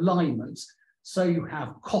out of alignment. So you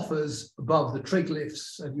have coffers above the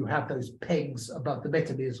triglyphs, and you have those pegs above the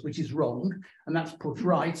metalis, which is wrong, and that's put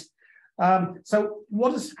right. So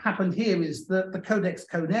what has happened here is that the Codex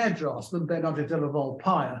Coner draftsman, Bernardo della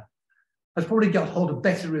Vampire, has probably got hold of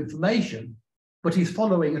better information, but he's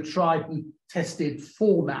following a tried and tested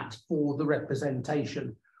format for the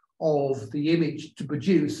representation of the image to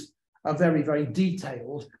produce a very, very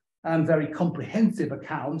detailed and very comprehensive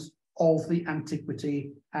account of the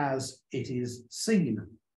antiquity as it is seen.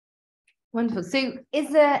 Wonderful. So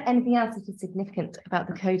is there anything else that is significant about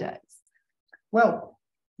the Codex? Well,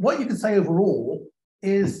 what you can say overall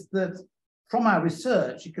is that from our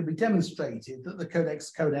research, it can be demonstrated that the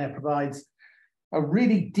Codex Coner provides a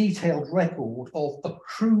really detailed record of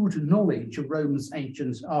accrued knowledge of Rome's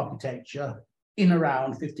ancient architecture in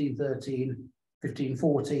around 1513,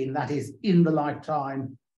 1514, that is in the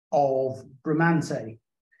lifetime of Bramante.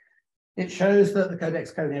 It shows that the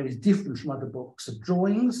Codex Coner is different from other books of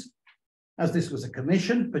drawings, as this was a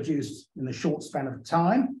commission produced in a short span of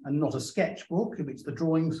time and not a sketchbook in which the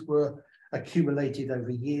drawings were accumulated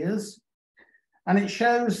over years. And it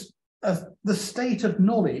shows the state of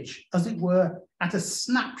knowledge, as it were, at a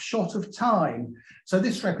snapshot of time. So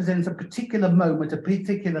this represents a particular moment, a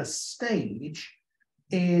particular stage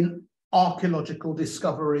in archaeological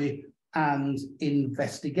discovery and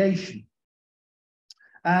investigation.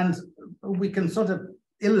 And we can sort of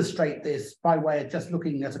illustrate this by way of just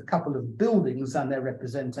looking at a couple of buildings and their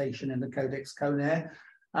representation in the Codex Coner,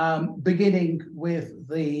 beginning with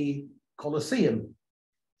the Colosseum.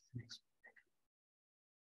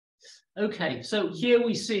 Okay, so here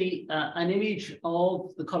we see an image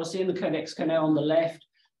of the Colosseum, the Codex Coner on the left,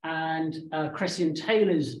 and Cressy &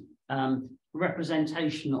 Taylor's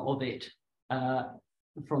representation of it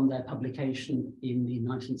from their publication in the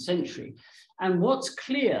 19th century. And what's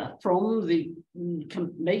clear from the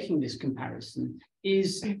making this comparison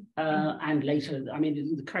is, and later, I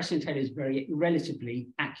mean, the Cressy & Taylor's very relatively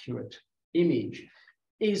accurate image,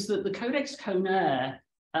 is that the Codex Coner,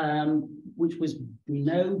 which was, we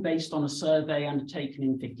know, based on a survey undertaken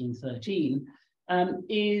in 1513,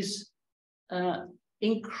 is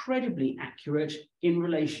incredibly accurate in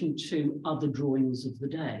relation to other drawings of the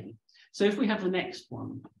day. So if we have the next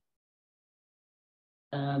one,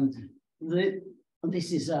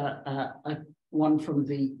 this is one from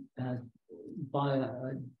the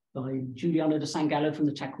by Giuliano da Sangallo from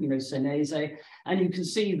the Taccuino Senese, and you can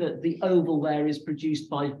see that the oval there is produced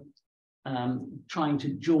by trying to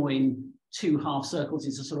join two half circles.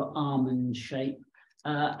 It's a sort of almond shape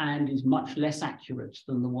and is much less accurate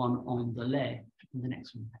than the one on the left. The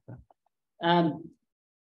next one.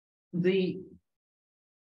 The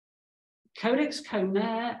Codex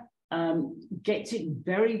Coner gets it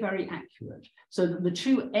very, very accurate. So that the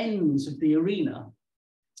two ends of the arena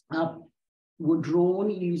were drawn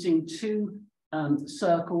using two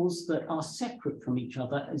circles that are separate from each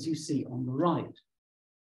other, as you see on the right.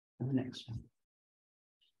 And the next one.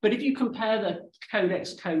 But if you compare the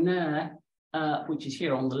Codex Coner, which is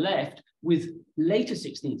here on the left, with later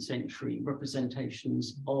 16th century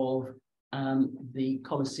representations of the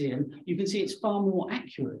Colosseum, you can see it's far more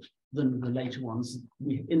accurate than the later ones.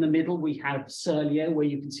 In the middle, we have Serlio, where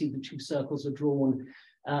you can see the two circles are drawn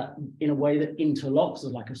in a way that interlocks,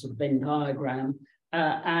 like a sort of Venn diagram,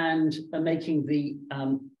 and making the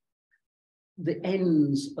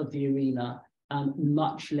ends of the arena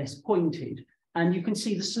much less pointed. And you can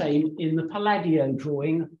see the same in the Palladio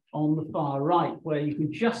drawing on the far right, where you can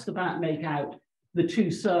just about make out the two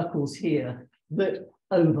circles here that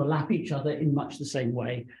overlap each other in much the same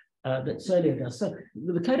way that Serlio does. So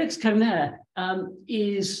the Codex Coner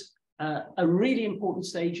is a really important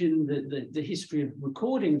stage in the history of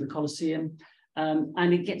recording the Colosseum,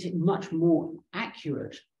 and it gets it much more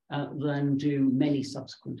accurate than do many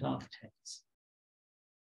subsequent architects.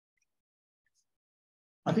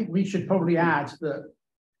 I think we should probably add that,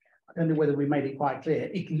 I don't know whether we made it quite clear,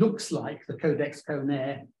 it looks like the Codex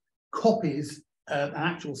Coner copies an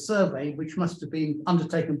actual survey which must have been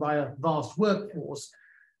undertaken by a vast workforce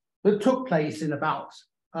that took place in about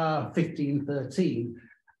 1513.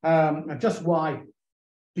 And just why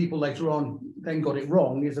people later on then got it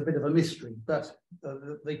wrong is a bit of a mystery, but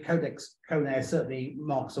the Codex Coner certainly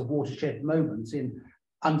marks a watershed moment in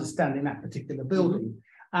understanding that particular building.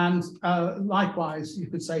 And likewise, you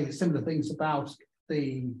could say similar things about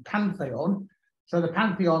the Pantheon. So the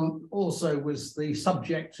Pantheon also was the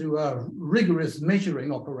subject to a rigorous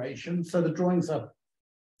measuring operation. So the drawings are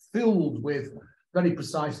filled with very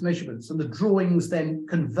precise measurements, and the drawings then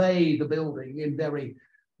convey the building in very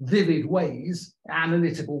vivid ways,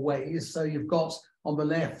 analytical ways. So you've got on the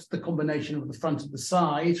left the combination of the front and the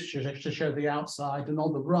side to show the outside, and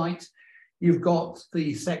on the right you've got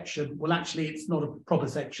the section. Well, actually, it's not a proper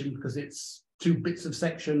section because it's two bits of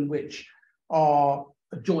section which are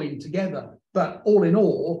joined together. But all in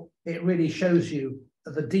all, it really shows you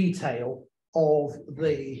the detail of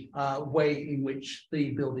the way in which the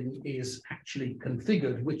building is actually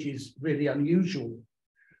configured, which is really unusual.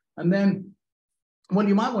 And then, well,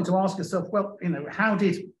 you might want to ask yourself, well, you know, how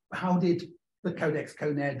did the Codex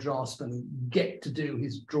Coner draftsman get to do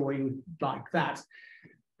his drawing like that?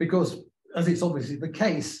 Because, as it's obviously the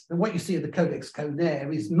case, that what you see of the Codex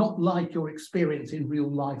Coner is not like your experience in real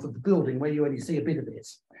life of the building, where you only see a bit of it.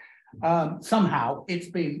 Somehow it's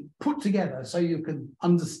been put together so you can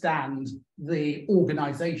understand the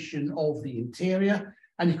organization of the interior,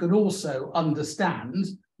 and you can also understand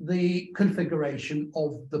the configuration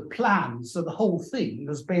of the plan. So the whole thing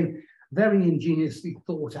has been very ingeniously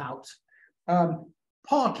thought out,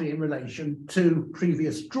 partly in relation to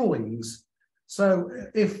previous drawings. So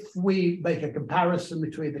if we make a comparison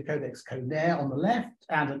between the Codex Coner on the left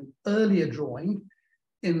and an earlier drawing,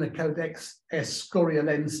 in the Codex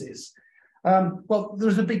Coner. Well,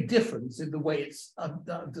 there's a big difference in the way it's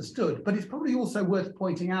understood, but it's probably also worth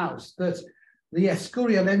pointing out that the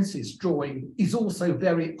Escurialensis drawing is also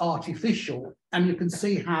very artificial, and you can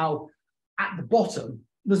see how at the bottom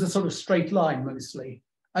there's a sort of straight line mostly,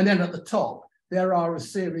 and then at the top there are a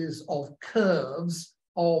series of curves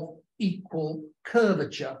of equal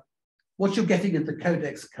curvature. What you're getting in the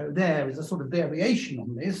Codex Coner is a sort of variation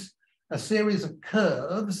on this, a series of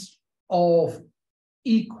curves of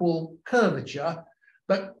equal curvature,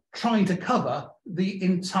 but trying to cover the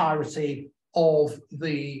entirety of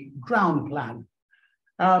the ground plan.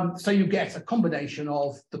 So you get a combination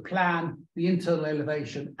of the plan, the internal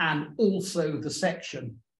elevation, and also the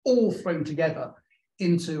section, all thrown together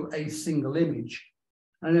into a single image.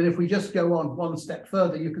 And then if we just go on one step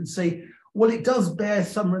further, you can see, well, it does bear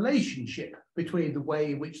some relationship between the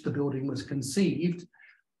way in which the building was conceived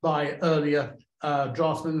by earlier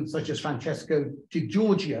draftsmen such as Francesco Di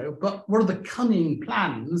Giorgio, but one of the cunning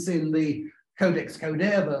plans in the Codex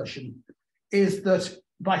Coner version is that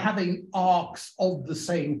by having arcs of the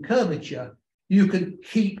same curvature, you can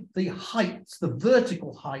keep the heights, the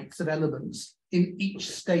vertical heights of elements in each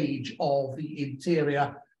stage of the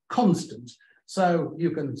interior constant. So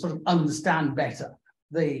you can sort of understand better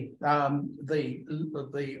the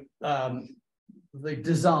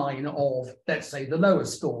design of, let's say, the lower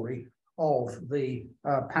story of the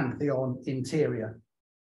Pantheon interior.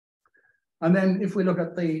 And then if we look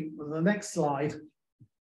at the next slide.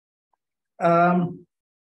 So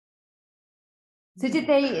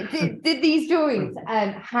did these drawings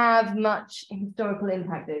have much historical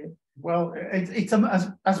impact over? Well,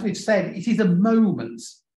 as we've said, it is a moment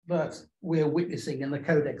that we're witnessing in the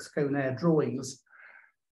Codex Coner drawings.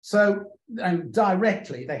 So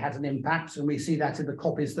directly they had an impact, and we see that in the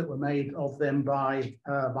copies that were made of them by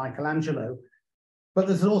Michelangelo. But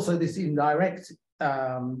there's also this indirect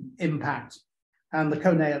impact, and the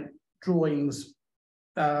Coner drawings,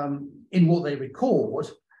 in what they record,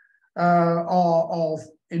 are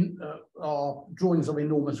drawings of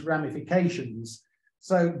enormous ramifications.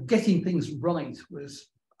 So getting things right was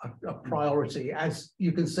a priority, as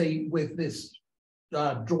you can see with this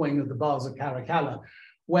drawing of the Vasa Caracalla,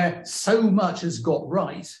 where so much has got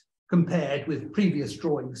right compared with previous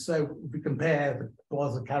drawings. So if we compare the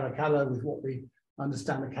Vasa Caracalla with what we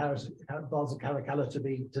understand the Vasa Caracalla to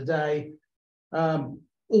be today,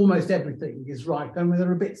 almost everything is right. I mean, there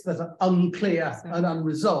are bits that are unclear and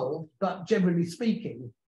unresolved, but generally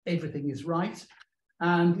speaking, everything is right.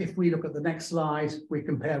 And if we look at the next slide, we're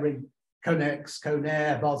comparing Codex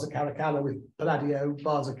Coner, Vasa Caracalla with Palladio,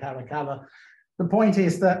 Vasa Caracalla. The point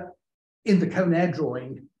is that in the Coner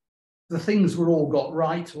drawing, the things were all got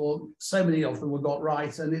right, or so many of them were got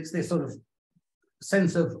right, and it's this sort of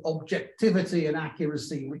sense of objectivity and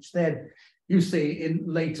accuracy, which then you see in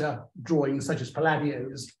later drawings, such as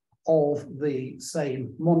Palladio's, of the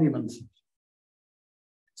same monument.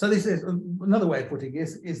 So this is another way of putting it,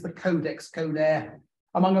 is the Codex Coner,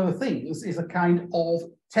 among other things, is a kind of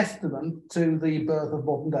testament to the birth of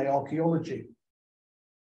modern day archaeology.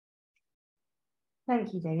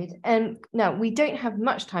 Thank you, David. Now we don't have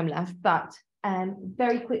much time left, but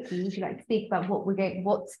very quickly, would you like to speak about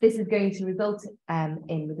what this is going to result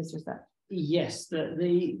in with this research? Yes,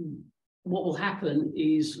 what will happen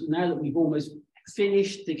is, now that we've almost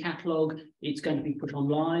finished the catalogue, it's going to be put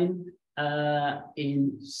online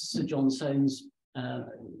in Sir John Soane's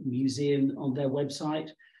museum on their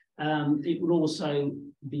website. It will also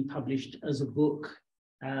be published as a book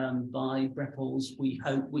by Brepols, we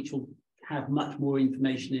hope, which will have much more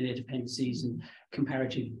information in it, appendices and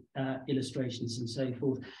comparative illustrations and so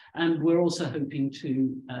forth. And we're also hoping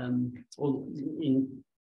to, or in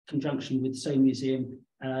conjunction with the Soane Museum,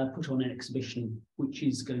 put on an exhibition which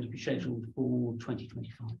is going to be scheduled for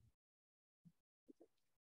 2025.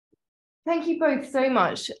 Thank you both so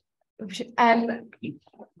much.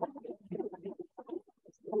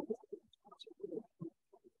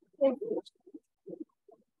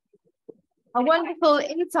 A wonderful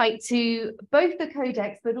insight to both the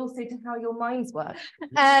Codex, but also to how your minds work.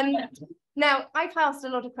 Now, I've asked a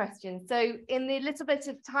lot of questions, so in the little bit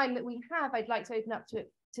of time that we have, I'd like to open up to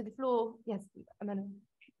the floor. Yes, Amanda,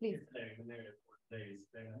 please. As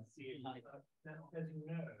you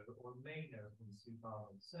know, or may know from Super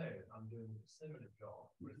and So, I'm doing a similar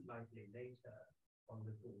job, but slightly later on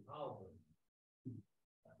the full album,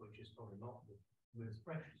 which is probably not the most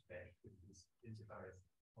precious bit, which is various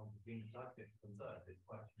on being collected conserved is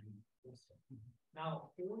quite unique also.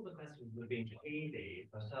 Now, all the questions that are being clearly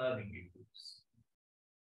perturbing you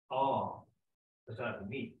are perturbing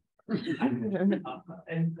me.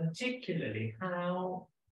 And particularly how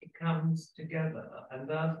it comes together, and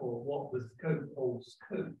therefore what the scope holds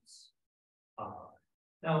codes are.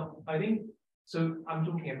 Now, I think, so I'm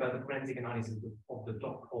talking about the forensic analysis of the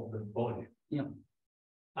volume. Yeah.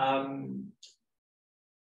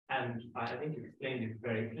 And I think you explained it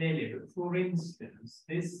very clearly, but for instance,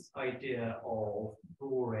 this idea of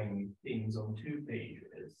drawing things on 2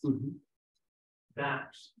 pages,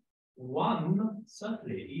 that one,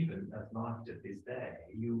 certainly even as marked at this day,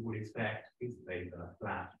 you would expect piece of paper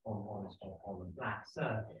flat on a flat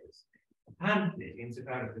surface. A pamphlet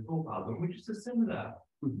insofar as the book album, which is a similar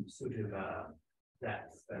sort of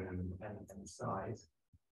depth and size.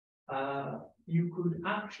 You could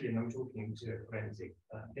actually, and I'm talking to a forensic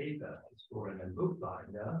paper historian and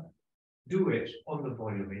bookbinder, do it on the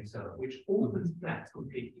volume itself, which opens that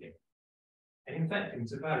completely. And in fact,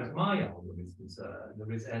 insofar as my album is concerned,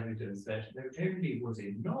 there is evidence that not only was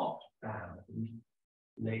it not found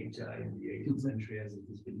later in the 18th century, as it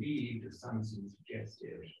is believed, as some seem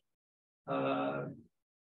suggested,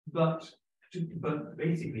 but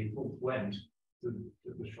basically folk went to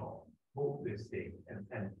the shop, bought this thing,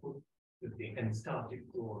 and put the thing and started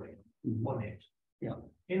drawing on it,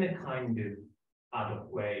 in a kind of ad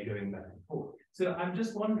hoc way, going back and forth. So I'm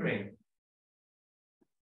just wondering,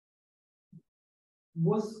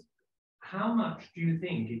 how much do you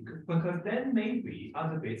think it could, because then maybe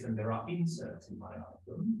other bits, and there are inserts in my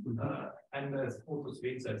album, and there's all sorts of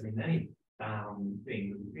inserts in any bound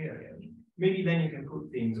thing of the period. Maybe then you can put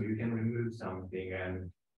things or you can remove something,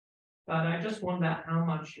 but I just wonder how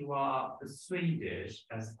much you are persuaded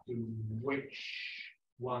as to which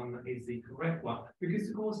one is the correct one. Because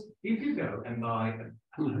of course, if you go and buy a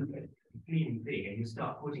clean thing and you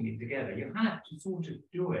start putting it together, you have to sort of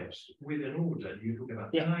do it with an order. You talk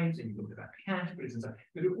about types and you talk about categories and stuff,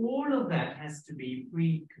 but all of that has to be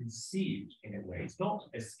preconceived in a way. It's not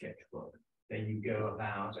a sketchbook that you go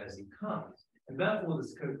about as it comes, and therefore the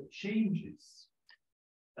scope changes.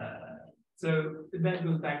 So that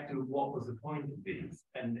goes back to what was the point of this,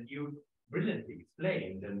 and you brilliantly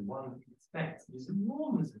explained, and one expects this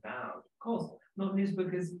enormous amount of cost, not least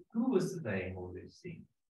because who was surveying all these things?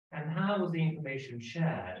 And how was the information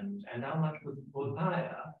shared, and how much was the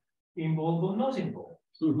buyer involved or not involved?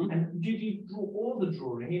 And did he draw all the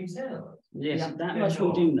drawing himself? Yes, that much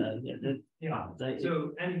we do know.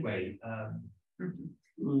 So anyway,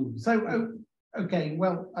 So, okay,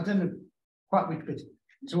 well, I don't know quite which bit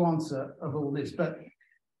to answer of all this, but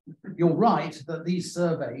you're right that these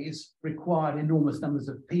surveys required enormous numbers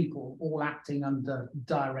of people all acting under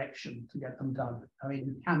direction to get them done. I mean,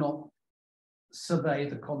 you cannot survey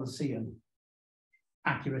the Colosseum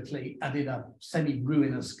accurately and in a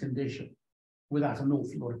semi-ruinous condition without an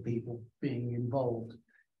awful lot of people being involved.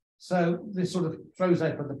 So this sort of throws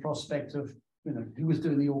open the prospect of, you know, who was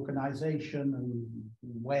doing the organization and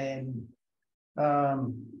when.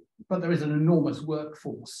 But there is an enormous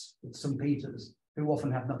workforce at St. Peter's who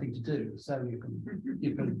often have nothing to do. So you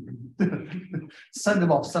can send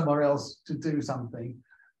them off somewhere else to do something.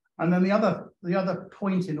 And then the other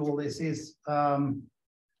point in all this is, well,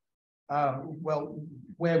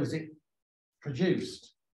 where was it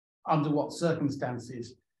produced? Under what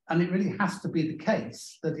circumstances? And it really has to be the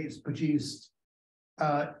case that it's produced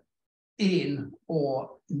in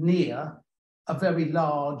or near a very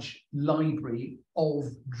large library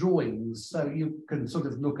of drawings. So you can sort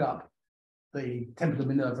of look up the Temple of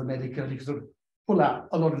Minerva Medica, and you can sort of pull out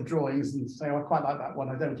a lot of drawings and say, oh, I quite like that one,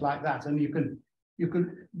 I don't like that. And you can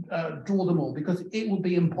draw them all, because it will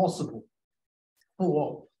be impossible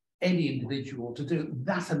for any individual to do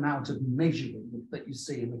that amount of measuring that you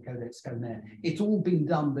see in the Codex Coner. It's all been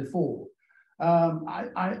done before.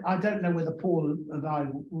 I don't know whether Paul and I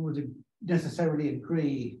would necessarily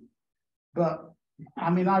agree, but I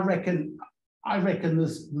mean, I reckon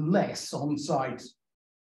there's less on-site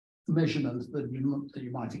measurement that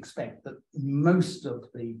you might expect, that most of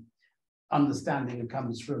the understanding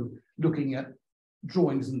comes from looking at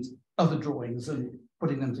drawings and other drawings and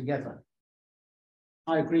putting them together.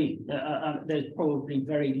 I agree. There's probably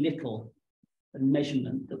very little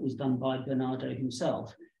measurement that was done by Bernardo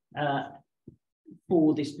himself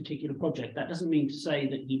for this particular project. That doesn't mean to say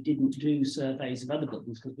that he didn't do surveys of other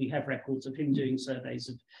buildings, because we have records of him doing surveys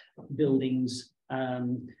of buildings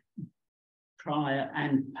prior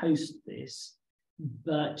and post this.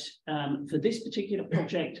 But for this particular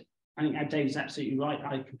project, I think Dave's absolutely right.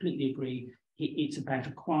 I completely agree. It's about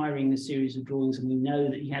acquiring a series of drawings, and we know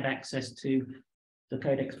that he had access to the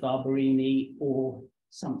Codex Barberini or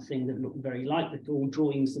something that looked very like the, or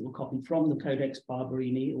drawings that were copied from the Codex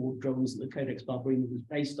Barberini, or drawings that the Codex Barberini was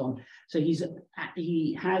based on. So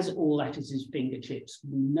he has all that at his fingertips.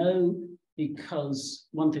 We know because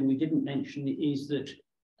one thing we didn't mention is that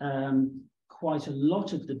quite a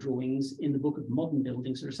lot of the drawings in the Book of Modern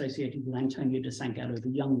Buildings are associated with Antonio da San Gallo the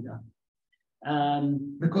Younger.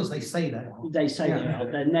 Because they say they are. They say they are,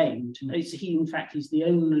 they're named. He, in fact, is the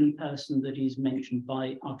only person that is mentioned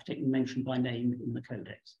by architect mentioned by name in the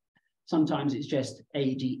Codex. Sometimes it's just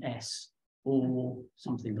ADS or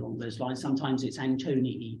something along those lines. Sometimes it's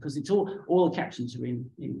Antonii, because it's all the captions are in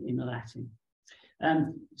the Latin.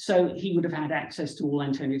 So he would have had access to all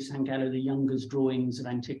Antonio da San Gallo the Younger's drawings of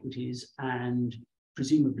antiquities, and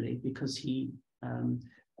presumably because he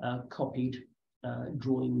copied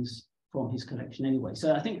drawings from his collection anyway.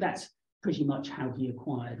 So I think that's pretty much how he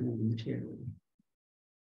acquired all the material.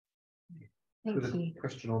 Thank you.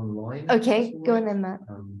 Question online. Okay, go on then, Matt.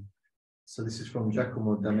 So this is from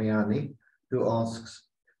Giacomo Damiani, who asks,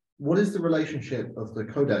 what is the relationship of the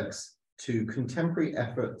Codex to contemporary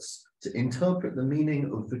efforts to interpret the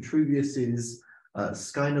meaning of Vitruvius's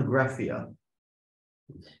Skynographia,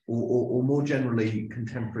 or more generally,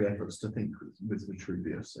 contemporary efforts to think with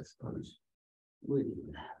Vitruvius, I suppose?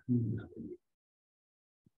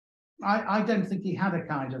 I don't think he had a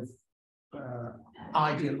kind of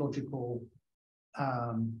ideological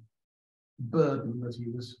burden that he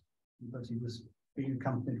was being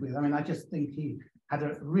accompanied with. I mean, I just think he had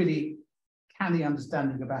a really canny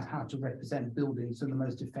understanding about how to represent buildings in the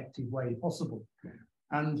most effective way possible.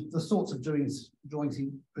 And the sorts of drawings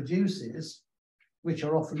he produces, which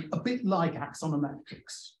are often a bit like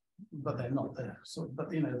axonometrics, but they're not there. So,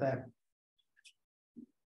 but you know,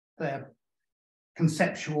 they're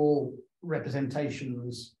conceptual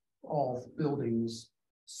representations of buildings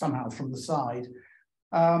somehow from the side.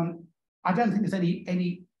 I don't think there's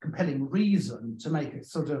any compelling reason to make a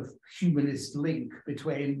sort of humanist link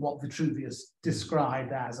between what Vitruvius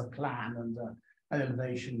described as a plan and an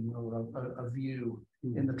elevation or a view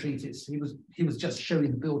in the treatise. He was just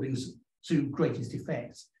showing the buildings to greatest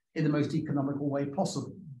effect in the most economical way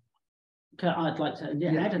possible. I'd like to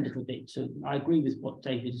add a little bit to, I agree with what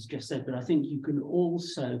David has just said, but I think you can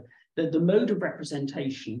also, that the mode of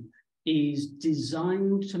representation is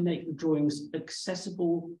designed to make the drawings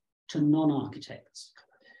accessible to non-architects,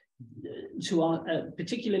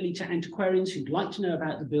 particularly to antiquarians who'd like to know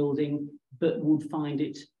about the building, but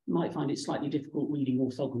might find it slightly difficult reading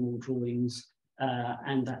orthogonal drawings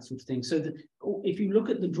and that sort of thing. So that if you look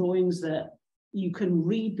at the drawings, that you can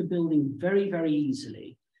read the building very, very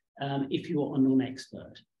easily if you're a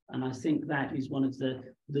non-expert. And I think that is one of the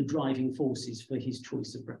driving forces for his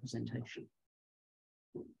choice of representation.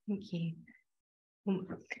 Thank you.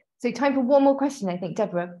 So time for one more question, I think,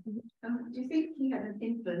 Deborah. Do you think he had an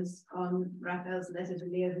influence on Raphael's letter to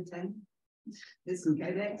Leo X, this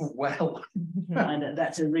Codex? Well, And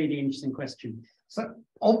that's a really interesting question. so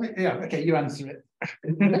yeah, okay, you answer it.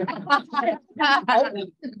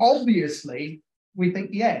 Obviously, we think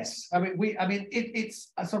yes. I mean,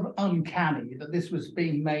 it's a sort of uncanny that this was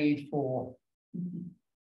being made for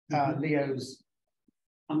Leo's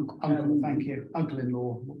uncle. Thank you,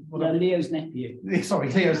 uncle-in-law. Leo's nephew.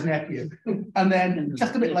 Sorry, Leo's nephew. And then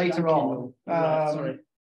just a bit later on,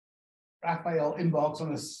 Raphael embarks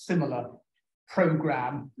on a similar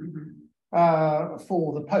program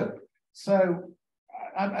for the Pope. So,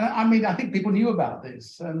 I mean, I think people knew about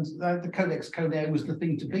this, and the Codex Coner was the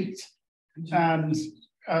thing to beat. And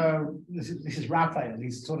this is Raphael.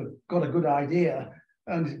 He's sort of got a good idea,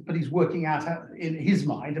 but he's working out in his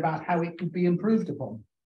mind about how it could be improved upon.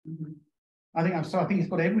 I think it's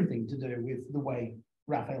got everything to do with the way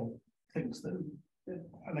Raphael thinks that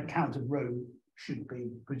an account of Rome should be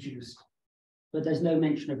produced. But there's no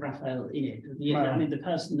mention of Raphael in it. I mean, the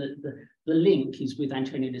person that the link is with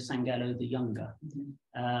Antonio da San Gallo the Younger,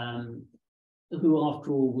 who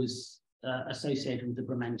after all was associated with the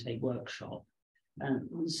Bramante workshop.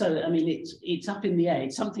 And so, I mean, it's up in the air.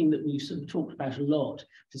 It's something that we've sort of talked about a lot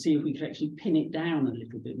to see if we could actually pin it down a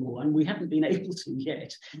little bit more. And we haven't been able to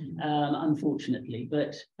yet, unfortunately,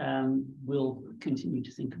 but we'll continue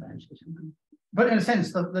to think about it. But in a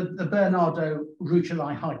sense, the Bernardo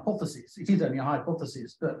Rucellai hypothesis, it is only a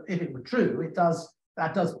hypothesis, but if it were true,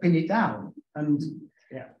 that does pin it down. And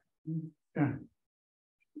yeah.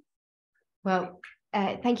 Well,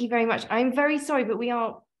 thank you very much. I'm very sorry, but we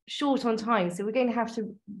are short on time, so we're going to have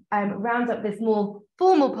to round up this more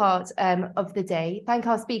formal part of the day. Thank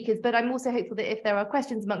our speakers, but I'm also hopeful that if there are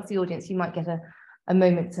questions amongst the audience, you might get a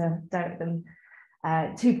moment to direct them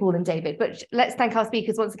to Paul and David. But let's thank our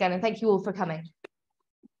speakers once again, and thank you all for coming.